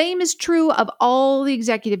 The same is true of all the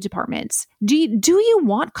executive departments. Do you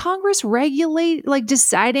want Congress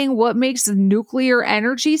deciding what makes nuclear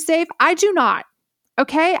energy safe? I do not.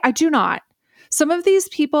 Okay? I do not. Some of these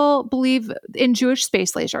people believe in Jewish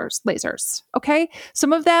space lasers. Okay?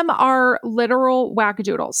 Some of them are literal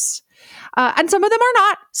wackadoodles. And some of them are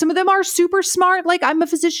not. Some of them are super smart. Like, I'm a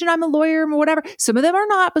physician, I'm a lawyer, whatever. Some of them are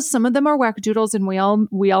not, but some of them are wackadoodles, and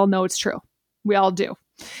we all know it's true. We all do.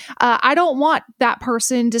 I don't want that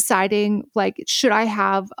person deciding, like, should I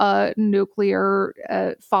have a nuclear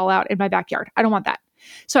fallout in my backyard? I don't want that.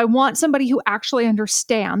 So I want somebody who actually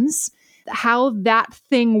understands how that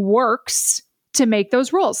thing works to make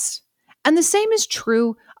those rules. And the same is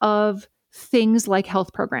true of things like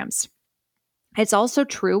health programs. It's also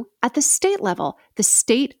true at the state level. The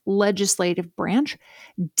state legislative branch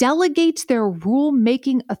delegates their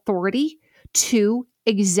rule-making authority to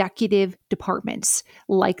executive departments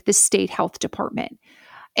like the state health department.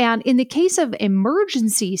 And in the case of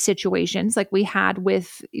emergency situations like we had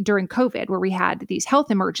during COVID, where we had these health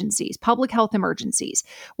emergencies, public health emergencies,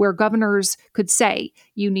 where governors could say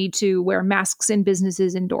you need to wear masks in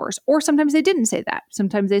businesses indoors, or sometimes they didn't say that.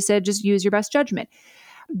 Sometimes they said just use your best judgment.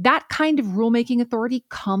 That kind of rulemaking authority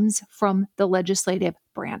comes from the legislative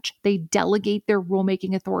branch. They delegate their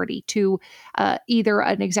rulemaking authority to either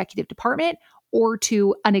an executive department or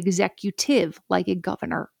to an executive like a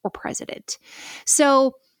governor or president.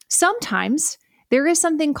 So sometimes there is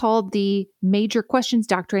something called the major questions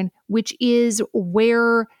doctrine, which is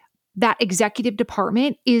where that executive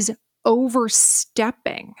department is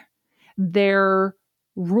overstepping their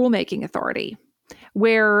rulemaking authority,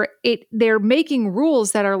 where they're making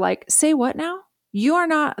rules that are like, say what now?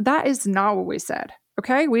 That is not what we said.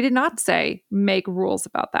 Okay, we did not say make rules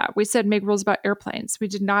about that. We said make rules about airplanes. We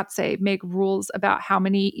did not say make rules about how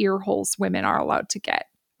many ear holes women are allowed to get.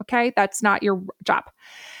 Okay, that's not your job.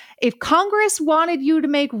 If Congress wanted you to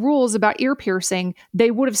make rules about ear piercing, they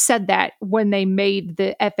would have said that when they made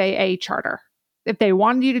the FAA charter. If they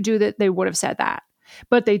wanted you to do that, they would have said that.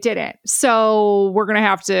 But they didn't. So we're going to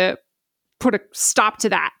have to put a stop to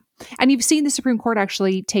that. And you've seen the Supreme Court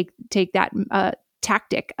actually take that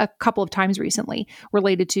tactic a couple of times recently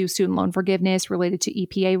related to student loan forgiveness, related to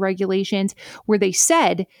EPA regulations, where they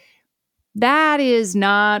said, that is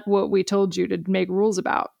not what we told you to make rules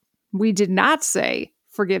about. We did not say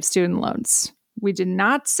forgive student loans. We did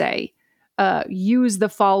not say use the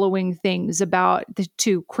following things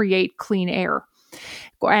to create clean air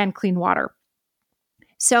and clean water.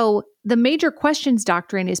 So the major questions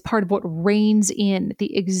doctrine is part of what reins in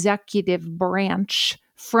the executive branch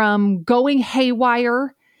from going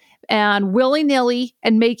haywire and willy-nilly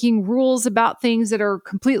and making rules about things that are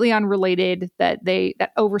completely unrelated, that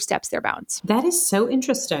oversteps their bounds. That is so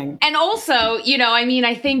interesting. And also,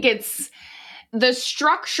 I think the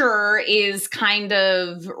structure is kind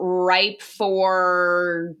of ripe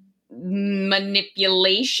for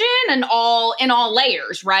manipulation in all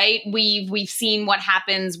layers, right? We've seen what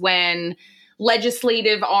happens when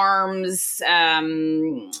legislative arms,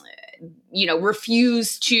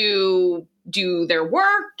 refuse to do their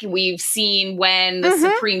work. We've seen when the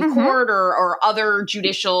Supreme Court or other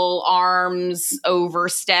judicial arms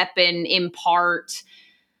overstep and impart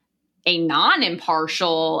a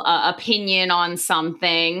non-impartial opinion on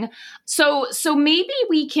something. So maybe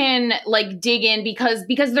we can dig in because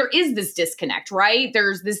there is this disconnect, right?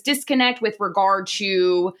 There's this disconnect with regard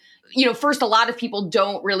to, first, a lot of people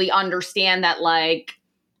don't really understand that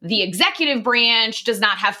the executive branch does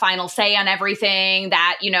not have final say on everything,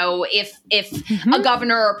 that, if a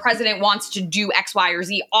governor or president wants to do X, Y, or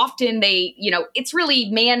Z, often they, it's really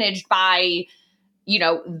managed by,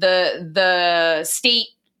 the state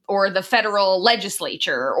or the federal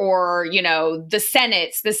legislature or, the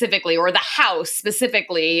Senate specifically, or the House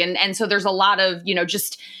specifically. And so there's a lot of,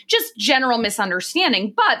 just general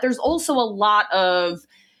misunderstanding, but there's also a lot of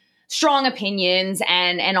strong opinions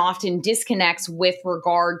and often disconnects with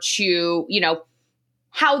regard to,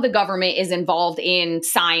 how the government is involved in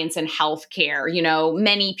science and healthcare.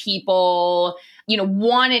 Many people,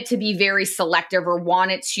 want it to be very selective or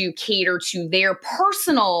want it to cater to their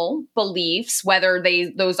personal beliefs, whether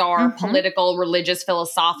those are political, religious,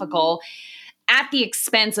 philosophical, at the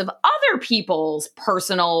expense of other people's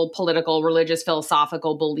personal, political, religious,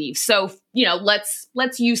 philosophical beliefs. So,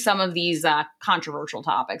 let's use some of these controversial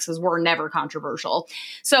topics, because we're never controversial.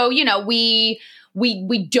 So,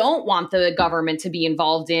 we don't want the government to be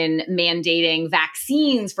involved in mandating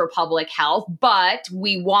vaccines for public health, but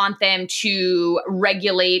we want them to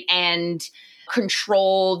regulate and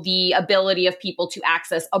control the ability of people to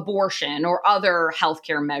access abortion or other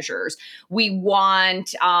healthcare measures. We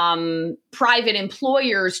want private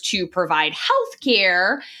employers to provide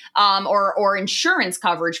healthcare or insurance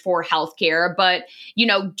coverage for healthcare, but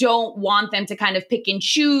don't want them to kind of pick and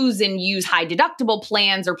choose and use high deductible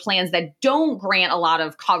plans or plans that don't grant a lot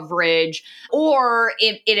of coverage, or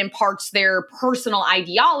it imparts their personal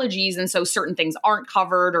ideologies, and so certain things aren't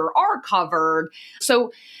covered or are covered.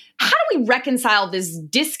 So how do we reconcile this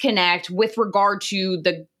disconnect with regard to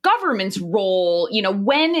the government's role,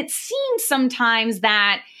 when it seems sometimes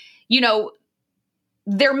that,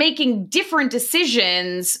 they're making different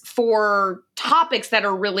decisions for topics that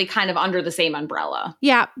are really kind of under the same umbrella?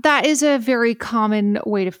 Yeah, that is a very common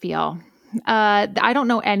way to feel. I don't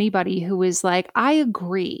know anybody who is like, I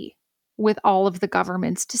agree with all of the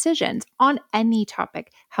government's decisions on any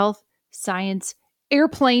topic: health, science,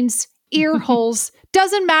 airplanes, ear holes,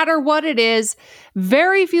 doesn't matter what it is.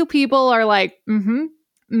 Very few people are like,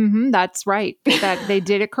 that's right, that they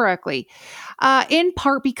did it correctly. In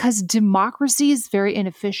part because democracy is very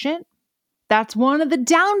inefficient. That's one of the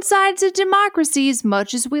downsides of democracy. As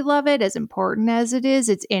much as we love it, as important as it is,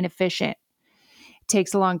 it's inefficient. It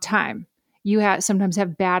takes a long time. You sometimes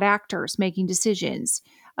have bad actors making decisions.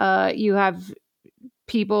 You have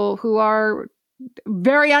people who are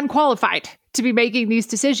very unqualified to be making these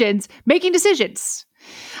decisions,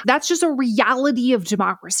 That's just a reality of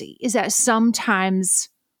democracy, is that sometimes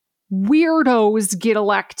weirdos get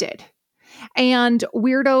elected, and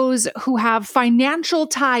weirdos who have financial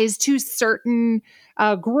ties to certain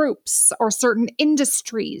groups or certain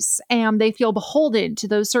industries, and they feel beholden to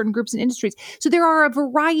those certain groups and industries. So there are a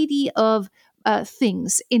variety of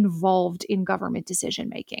things involved in government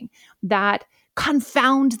decision-making that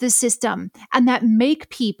confound the system and that make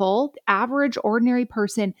people, average, ordinary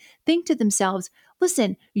person, think to themselves,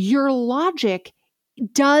 listen, your logic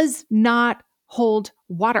does not hold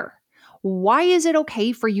water. Why is it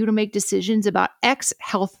okay for you to make decisions about X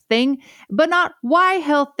health thing, but not Y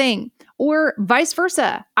health thing? Or vice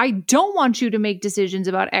versa. I don't want you to make decisions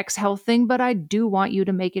about X health thing, but I do want you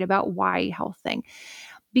to make it about Y health thing.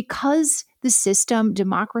 Because the system,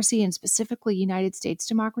 democracy, and specifically United States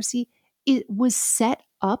democracy, it was set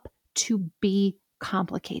up to be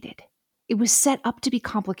complicated. It was set up to be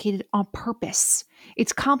complicated on purpose.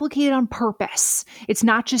 It's complicated on purpose. It's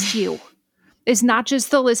not just you. It's not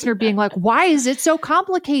just the listener being like, why is it so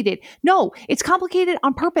complicated? No, it's complicated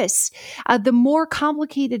on purpose. The more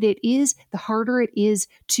complicated it is, the harder it is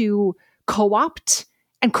to co-opt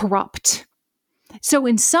and corrupt. So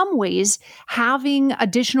in some ways, having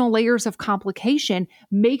additional layers of complication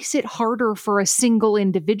makes it harder for a single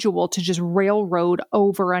individual to just railroad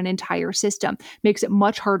over an entire system, makes it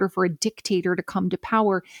much harder for a dictator to come to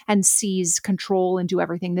power and seize control and do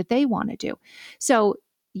everything that they want to do. So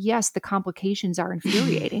yes, the complications are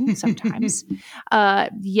infuriating sometimes.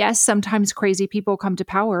 Yes, sometimes crazy people come to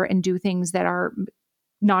power and do things that are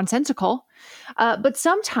nonsensical. But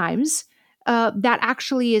sometimes that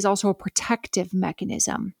actually is also a protective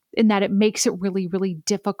mechanism in that it makes it really, really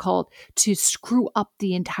difficult to screw up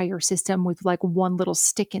the entire system with like one little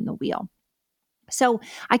stick in the wheel. So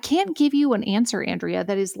I can't give you an answer, Andrea,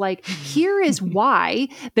 that is like, here is why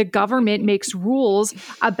the government makes rules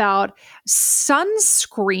about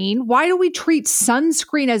sunscreen. Why do we treat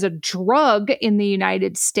sunscreen as a drug in the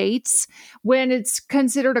United States when it's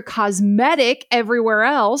considered a cosmetic everywhere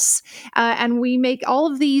else? And we make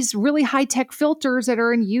all of these really high-tech filters that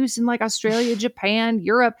are in use in like Australia, Japan,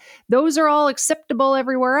 Europe. Those are all acceptable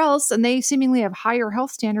everywhere else, and they seemingly have higher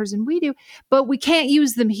health standards than we do, but we can't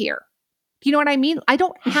use them here. Do you know what I mean? I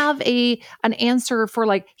don't have an answer for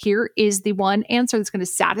like, here is the one answer that's going to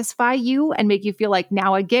satisfy you and make you feel like,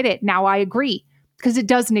 now I get it. Now I agree. Because it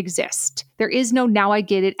doesn't exist. There is no now I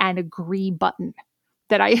get it and agree button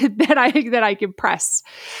that I can press.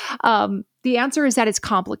 The answer is that it's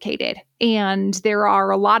complicated and there are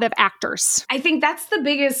a lot of actors. I think that's the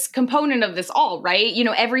biggest component of this all, right? You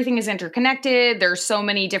know, everything is interconnected. There's so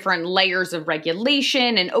many different layers of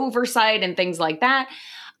regulation and oversight and things like that.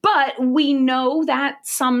 But we know that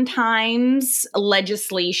sometimes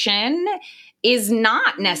legislation is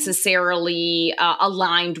not necessarily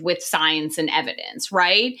aligned with science and evidence,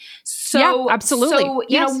 right? So, yeah, absolutely. So,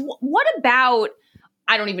 you know, what about,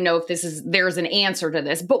 I don't even know if there's an answer to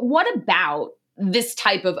this, but what about this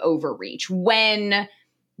type of overreach when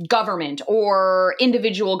government or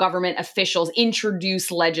individual government officials introduce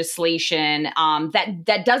legislation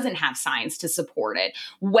that doesn't have science to support it?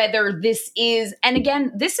 Whether this is, and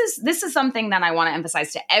again, this is something that I want to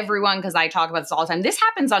emphasize to everyone because I talk about this all the time. This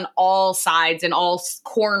happens on all sides and all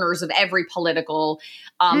corners of every political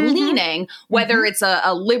leaning. Whether it's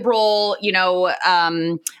a liberal,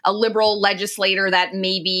 a liberal legislator that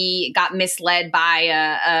maybe got misled by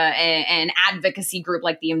an advocacy group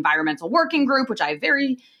like the Environmental Working Group, which I have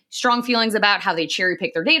very strong feelings about how they cherry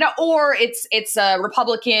pick their data, or it's a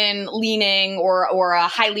Republican leaning or a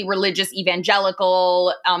highly religious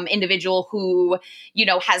evangelical individual who,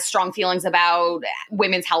 has strong feelings about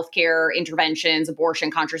women's healthcare interventions,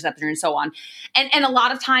 abortion, contraception, and so on. And a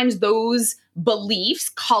lot of times those beliefs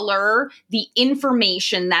color the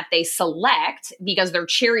information that they select because they're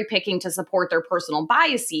cherry picking to support their personal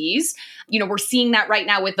biases. We're seeing that right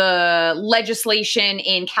now with the legislation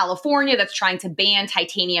in California that's trying to ban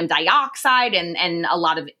titanium dioxide, and a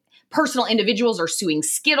lot of personal individuals are suing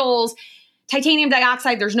Skittles. Titanium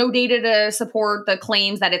dioxide, there's no data to support the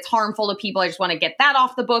claims that it's harmful to people. I just want to get that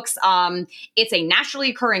off the books. It's a naturally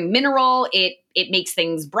occurring mineral. It makes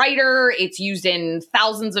things brighter. It's used in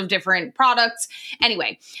thousands of different products.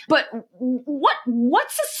 Anyway, but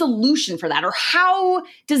what's the solution for that? Or how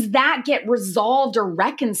does that get resolved or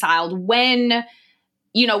reconciled when,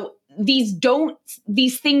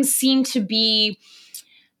 these things seem to be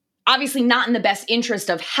obviously not in the best interest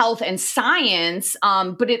of health and science,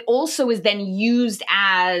 but it also is then used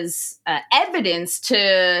as evidence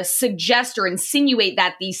to suggest or insinuate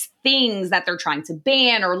that these things that they're trying to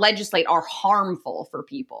ban or legislate are harmful for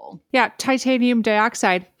people. Yeah, titanium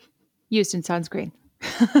dioxide used in sunscreen.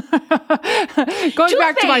 Going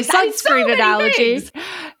back to my sunscreen analogy. Things.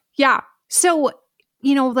 Yeah. So,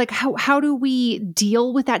 how do we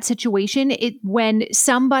deal with that situation? When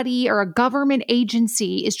somebody or a government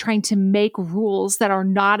agency is trying to make rules that are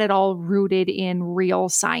not at all rooted in real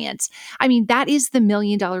science. I mean, that is the $1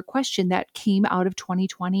 million question that came out of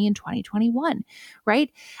 2020 and 2021, right?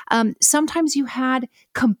 Sometimes you had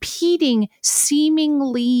competing,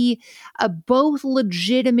 seemingly both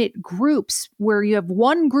legitimate groups where you have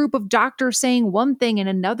one group of doctors saying one thing and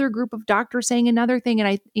another group of doctors saying another thing. And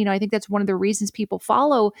I think that's one of the reasons people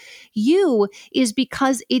follow you is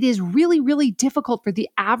because it is really, really difficult for the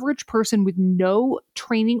average person with no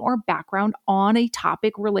training or background on a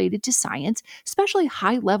topic related to science, especially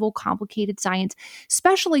high-level, complicated science,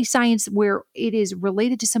 especially science where it is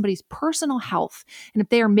related to somebody's personal health. And if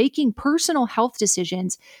they are making personal health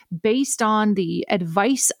decisions based on the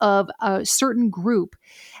advice of a certain group,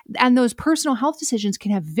 and those personal health decisions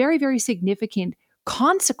can have very, very significant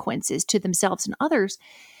consequences to themselves and others,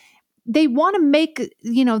 they want to make,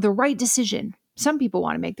 the right decision. Some people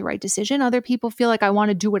want to make the right decision. Other people feel like I want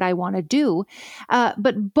to do what I want to do.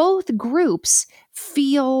 But both groups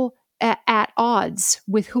feel at odds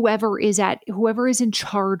with whoever is in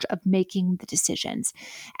charge of making the decisions.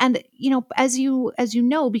 And, as you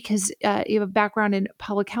know, because you have a background in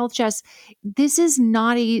public health, Jess, this is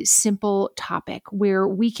not a simple topic where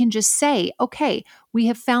we can just say, okay, we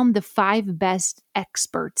have found the 5 best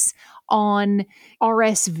experts on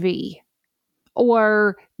RSV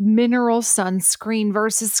or mineral sunscreen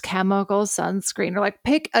versus chemical sunscreen, or like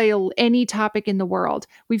pick any topic in the world.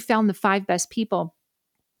 We've found the 5 best people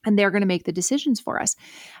and they're going to make the decisions for us.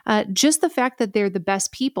 Just the fact that they're the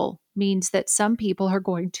best people means that some people are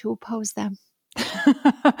going to oppose them.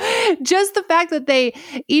 Just the fact that they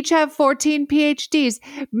each have 14 PhDs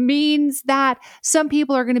means that some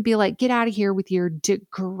people are going to be like, get out of here with your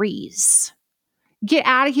degrees. Get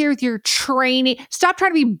out of here with your training. Stop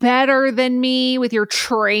trying to be better than me with your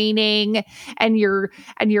training and your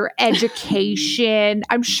education.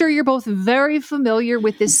 I'm sure you're both very familiar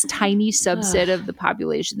with this tiny subset of the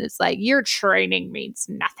population that's like, your training means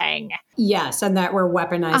nothing. Yes, and that we're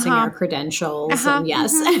weaponizing our credentials. And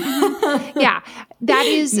yes. Yeah, that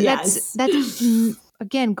is, Yes. that's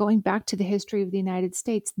again, going back to the history of the United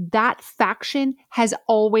States, that faction has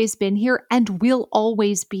always been here and will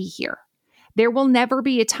always be here. There will never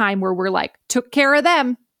be a time where we're like, took care of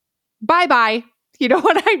them. Bye-bye. You know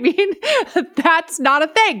what I mean? That's not a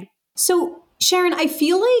thing. So, Sharon, I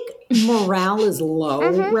feel like morale is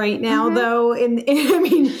low right now, though. And I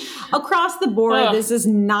mean, across the board, this is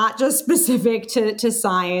not just specific to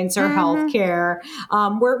science or healthcare.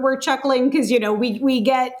 We're chuckling because, we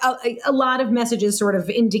get a lot of messages sort of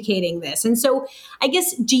indicating this. And so I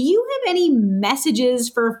guess, do you have any messages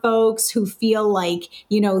for folks who feel like,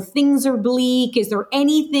 things are bleak? Is there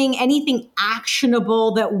anything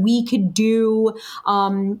actionable that we could do,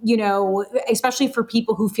 especially for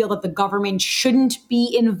people who feel that the government shouldn't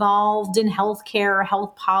be involved in healthcare or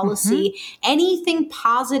health policy? Anything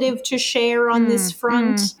positive to share on this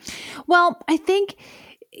front? Well, I think,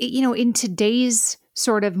 in today's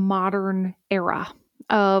sort of modern era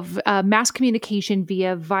of mass communication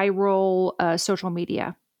via viral social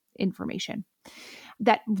media information,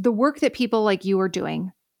 that the work that people like you are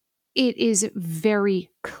doing, it is very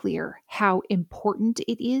clear how important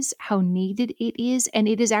it is, how needed it is, and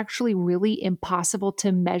it is actually really impossible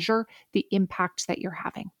to measure the impact that you're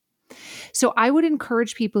having. So I would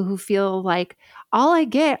encourage people who feel like, all I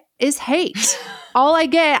get is hate. All I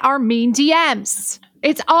get are mean DMs.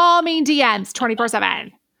 It's all mean DMs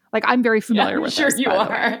 24/7. Like, I'm very familiar with this. Sure you by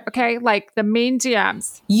the way. are. Okay, like the mean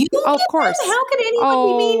DMs. You Of get course. them? How could anyone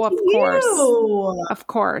be mean of to course. you? Of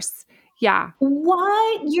course. Yeah.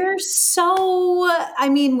 What? You're so,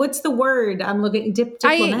 what's the word? I'm looking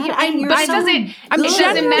diplomatic. I'm You're But it so doesn't. I'm it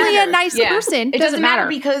generally doesn't matter. a nice person. It doesn't matter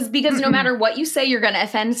because no matter what you say, you're going to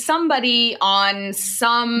offend somebody on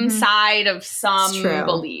some side of some true.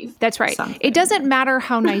 belief. That's right. Something. It doesn't matter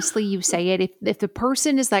how nicely you say it. If the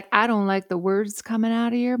person is like, I don't like the words coming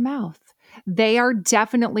out of your mouth, they are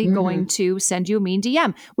definitely going to send you a mean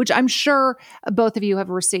DM, which I'm sure both of you have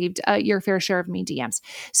received your fair share of mean DMs.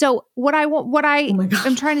 So what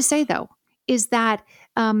I'm trying to say though, is that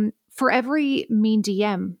for every mean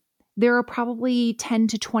DM, there are probably 10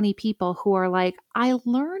 to 20 people who are like, I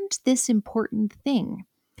learned this important thing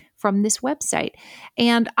from this website,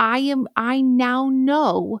 and I now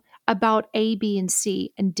know about A, B, and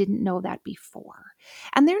C and didn't know that before.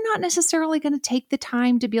 And they're not necessarily going to take the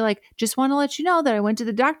time to be like, just want to let you know that I went to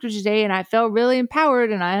the doctor today and I felt really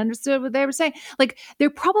empowered and I understood what they were saying. Like,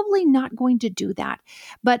 they're probably not going to do that,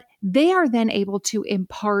 but they are then able to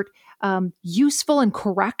impart useful and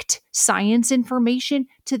correct science information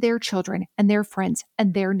to their children and their friends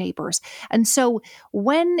and their neighbors. And so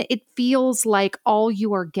when it feels like all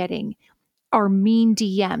you are getting are mean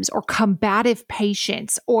DMs or combative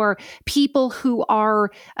patients or people who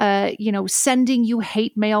are, sending you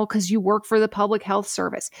hate mail because you work for the public health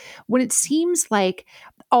service, when it seems like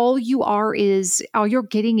all you're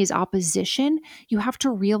getting is opposition, you have to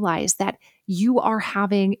realize that you are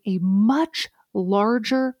having a much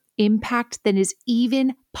larger impact than is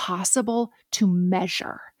even possible to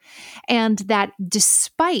measure. And that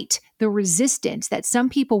despite the resistance that some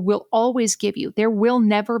people will always give you, there will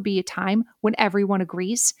never be a time when everyone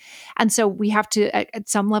agrees. And so we have to, at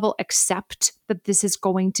some level, accept that this is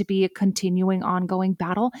going to be a continuing, ongoing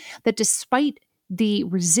battle, that despite the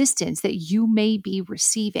resistance that you may be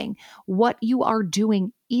receiving, what you are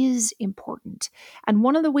doing is important. And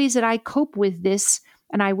one of the ways that I cope with this,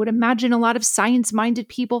 and I would imagine a lot of science-minded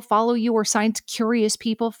people follow you or science-curious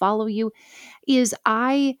people follow you, is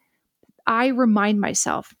I remind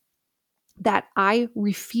myself that I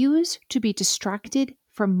refuse to be distracted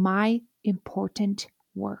from my important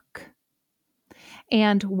work.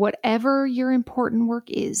 And whatever your important work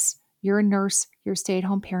is, you're a nurse, you're a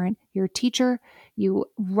stay-at-home parent, you're a teacher, you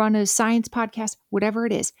run a science podcast, whatever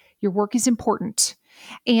it is, your work is important.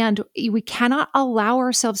 And we cannot allow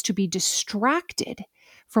ourselves to be distracted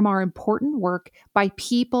from our important work by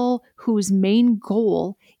people whose main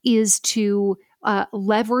goal is to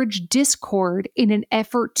leverage discord in an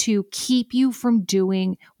effort to keep you from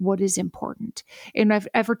doing what is important, in an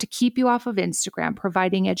effort to keep you off of Instagram,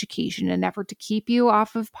 providing education, an effort to keep you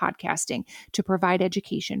off of podcasting, to provide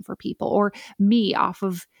education for people, or me off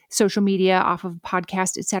of social media, off of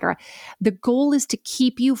podcast, etc. The goal is to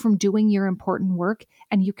keep you from doing your important work,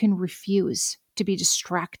 and you can refuse to be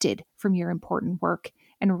distracted from your important work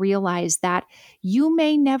and realize that you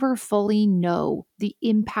may never fully know the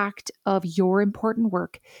impact of your important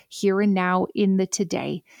work here and now in the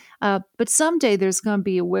today. But someday there's going to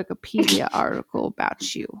be a Wikipedia article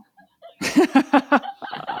about you.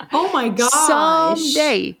 Oh my gosh.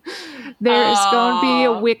 Someday there is going to be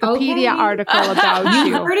a Wikipedia article about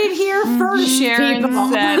you. You heard it here first, Sharon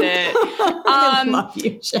people. said it. I love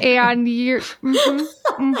you, Sharon. And you're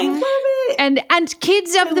I love it. and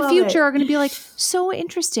kids of the love future it. are going to be like, so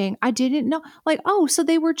interesting. I didn't know. Like, oh, so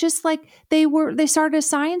they were just like they started a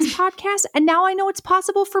science podcast, and now I know it's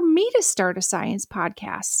possible for me to start a science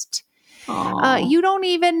podcast. You don't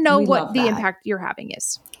even know We what love the that. impact you're having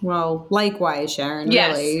is. Well, likewise, Sharon.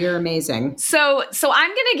 Yes. Really, you're amazing. So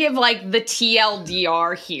I'm going to give like the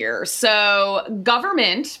TLDR here. So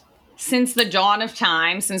government, since the dawn of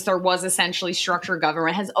time, since there was essentially structured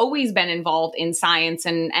government, has always been involved in science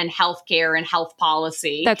and healthcare and health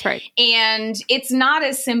policy. That's right. And it's not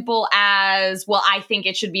as simple as, well, I think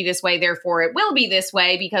it should be this way, therefore it will be this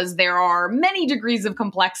way, because there are many degrees of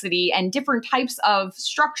complexity and different types of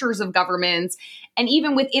structures of governments. And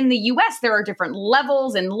even within the US, there are different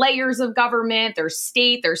levels and layers of government. There's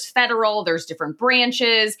state, there's federal, there's different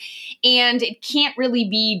branches. And it can't really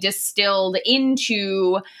be distilled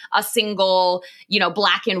into a single,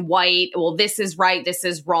 black and white, well, this is right, this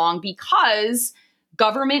is wrong, because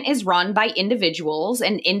government is run by individuals,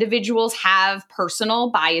 and individuals have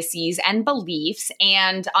personal biases and beliefs.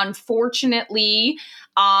 And unfortunately,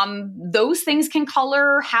 those things can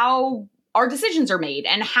color how our decisions are made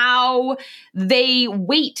and how they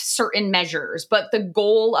weight certain measures. But the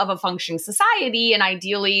goal of a functioning society, and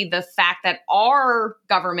ideally the fact that our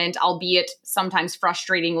government, albeit sometimes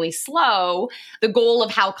frustratingly slow, the goal of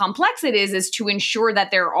how complex it is to ensure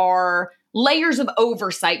that there are layers of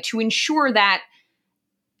oversight to ensure that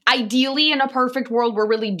ideally in a perfect world, we're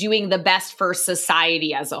really doing the best for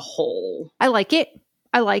society as a whole. I like it.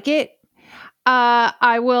 I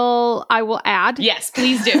will add. Yes,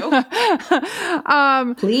 please do.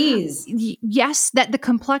 Please. Yes, that the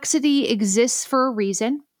complexity exists for a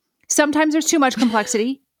reason. Sometimes there's too much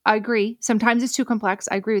complexity. I agree. Sometimes it's too complex.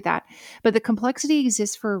 I agree with that. But the complexity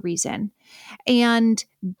exists for a reason. And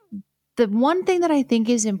the one thing that I think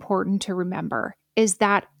is important to remember is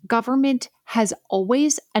that government has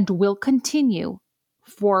always and will continue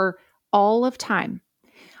for all of time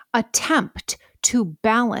attempt to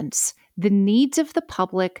balance the needs of the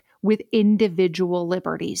public with individual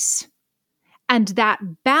liberties. And that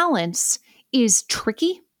balance is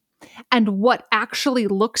tricky. And what actually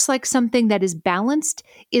looks like something that is balanced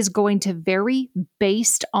is going to vary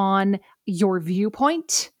based on your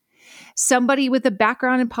viewpoint. Somebody with a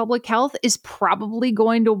background in public health is probably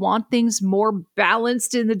going to want things more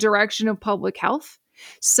balanced in the direction of public health.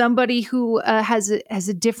 Somebody who has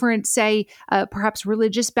a different, say, perhaps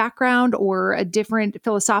religious background or a different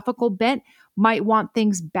philosophical bent might want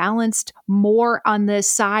things balanced more on the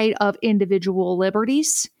side of individual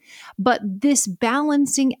liberties. But this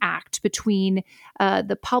balancing act between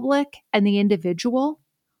the public and the individual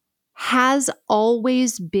has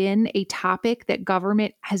always been a topic that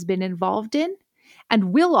government has been involved in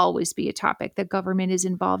and will always be a topic that government is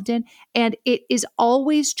involved in. And it is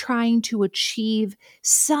always trying to achieve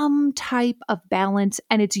some type of balance.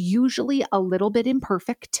 And it's usually a little bit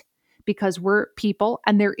imperfect because we're people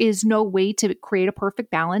and there is no way to create a perfect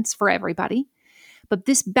balance for everybody. But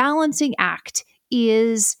this balancing act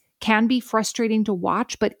can be frustrating to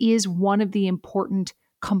watch, but is one of the important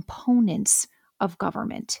components of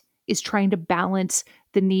government, is trying to balance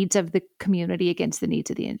the needs of the community against the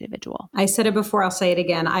needs of the individual. I said it before, I'll say it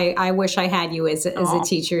again. I wish I had you as a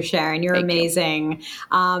teacher, Sharon. You're amazing. You.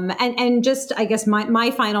 And just, I guess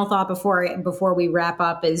my final thought before we wrap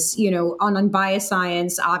up is, on unbiased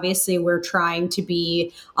science, obviously we're trying to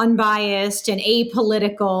be unbiased and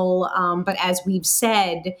apolitical. But as we've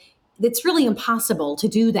said, it's really impossible to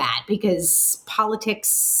do that because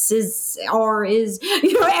politics is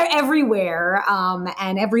everywhere,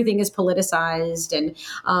 and everything is politicized, and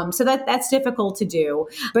so that's difficult to do.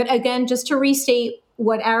 But again, just to restate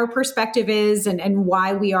what our perspective is and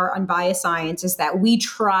why we are unbiased science is that we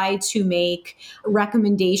try to make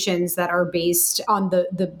recommendations that are based on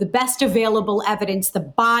the best available evidence, the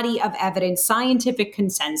body of evidence, scientific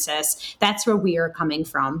consensus. That's where we are coming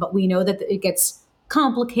from. But we know that it gets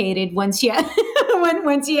complicated once you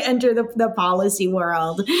once you enter the policy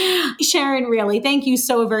world. Sharon, really, thank you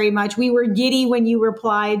so very much. We were giddy when you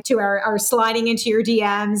replied to our sliding into your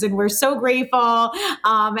DMs, and we're so grateful.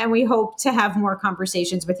 And we hope to have more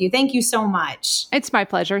conversations with you. Thank you so much. It's my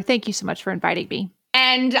pleasure. Thank you so much for inviting me.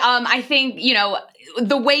 And I think,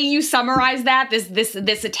 the way you summarize that,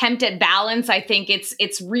 this attempt at balance, I think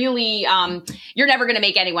it's really, you're never going to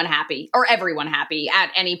make anyone happy or everyone happy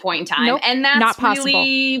at any point in time. Nope, and that's not possible.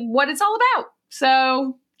 Really what it's all about.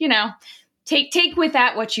 So, take with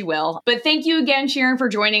that what you will. But thank you again, Sharon, for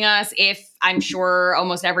joining us. I'm sure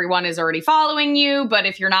almost everyone is already following you, but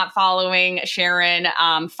if you're not following Sharon,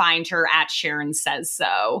 find her at Sharon Says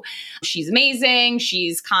So. She's amazing.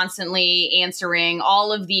 She's constantly answering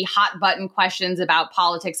all of the hot button questions about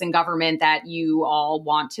politics and government that you all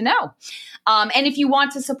want to know. And if you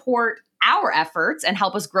want to support our efforts and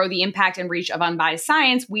help us grow the impact and reach of unbiased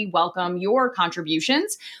science, we welcome your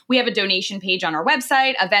contributions. We have a donation page on our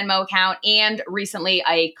website, a Venmo account, and recently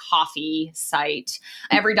a coffee site.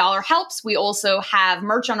 Every dollar helps. We also have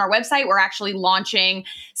merch on our website. We're actually launching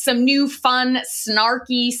some new fun,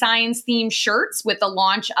 snarky science-themed shirts with the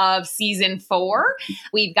launch of season 4.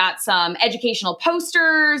 We've got some educational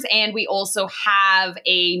posters, and we also have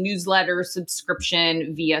a newsletter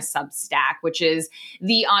subscription via Substack, which is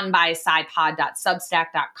the unbiasedscipod.substack.com.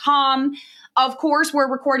 Of course,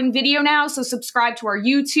 we're recording video now, so subscribe to our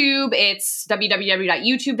YouTube. It's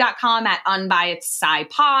www.youtube.com at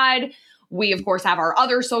unbiasedscipod. We, of course, have our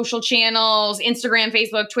other social channels, Instagram,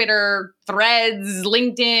 Facebook, Twitter, Threads,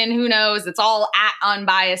 LinkedIn, who knows? It's all at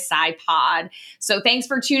Unbiased SciPod. So thanks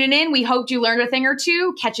for tuning in. We hope you learned a thing or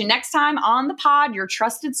two. Catch you next time on the pod, your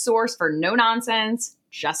trusted source for no nonsense,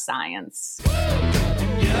 just science.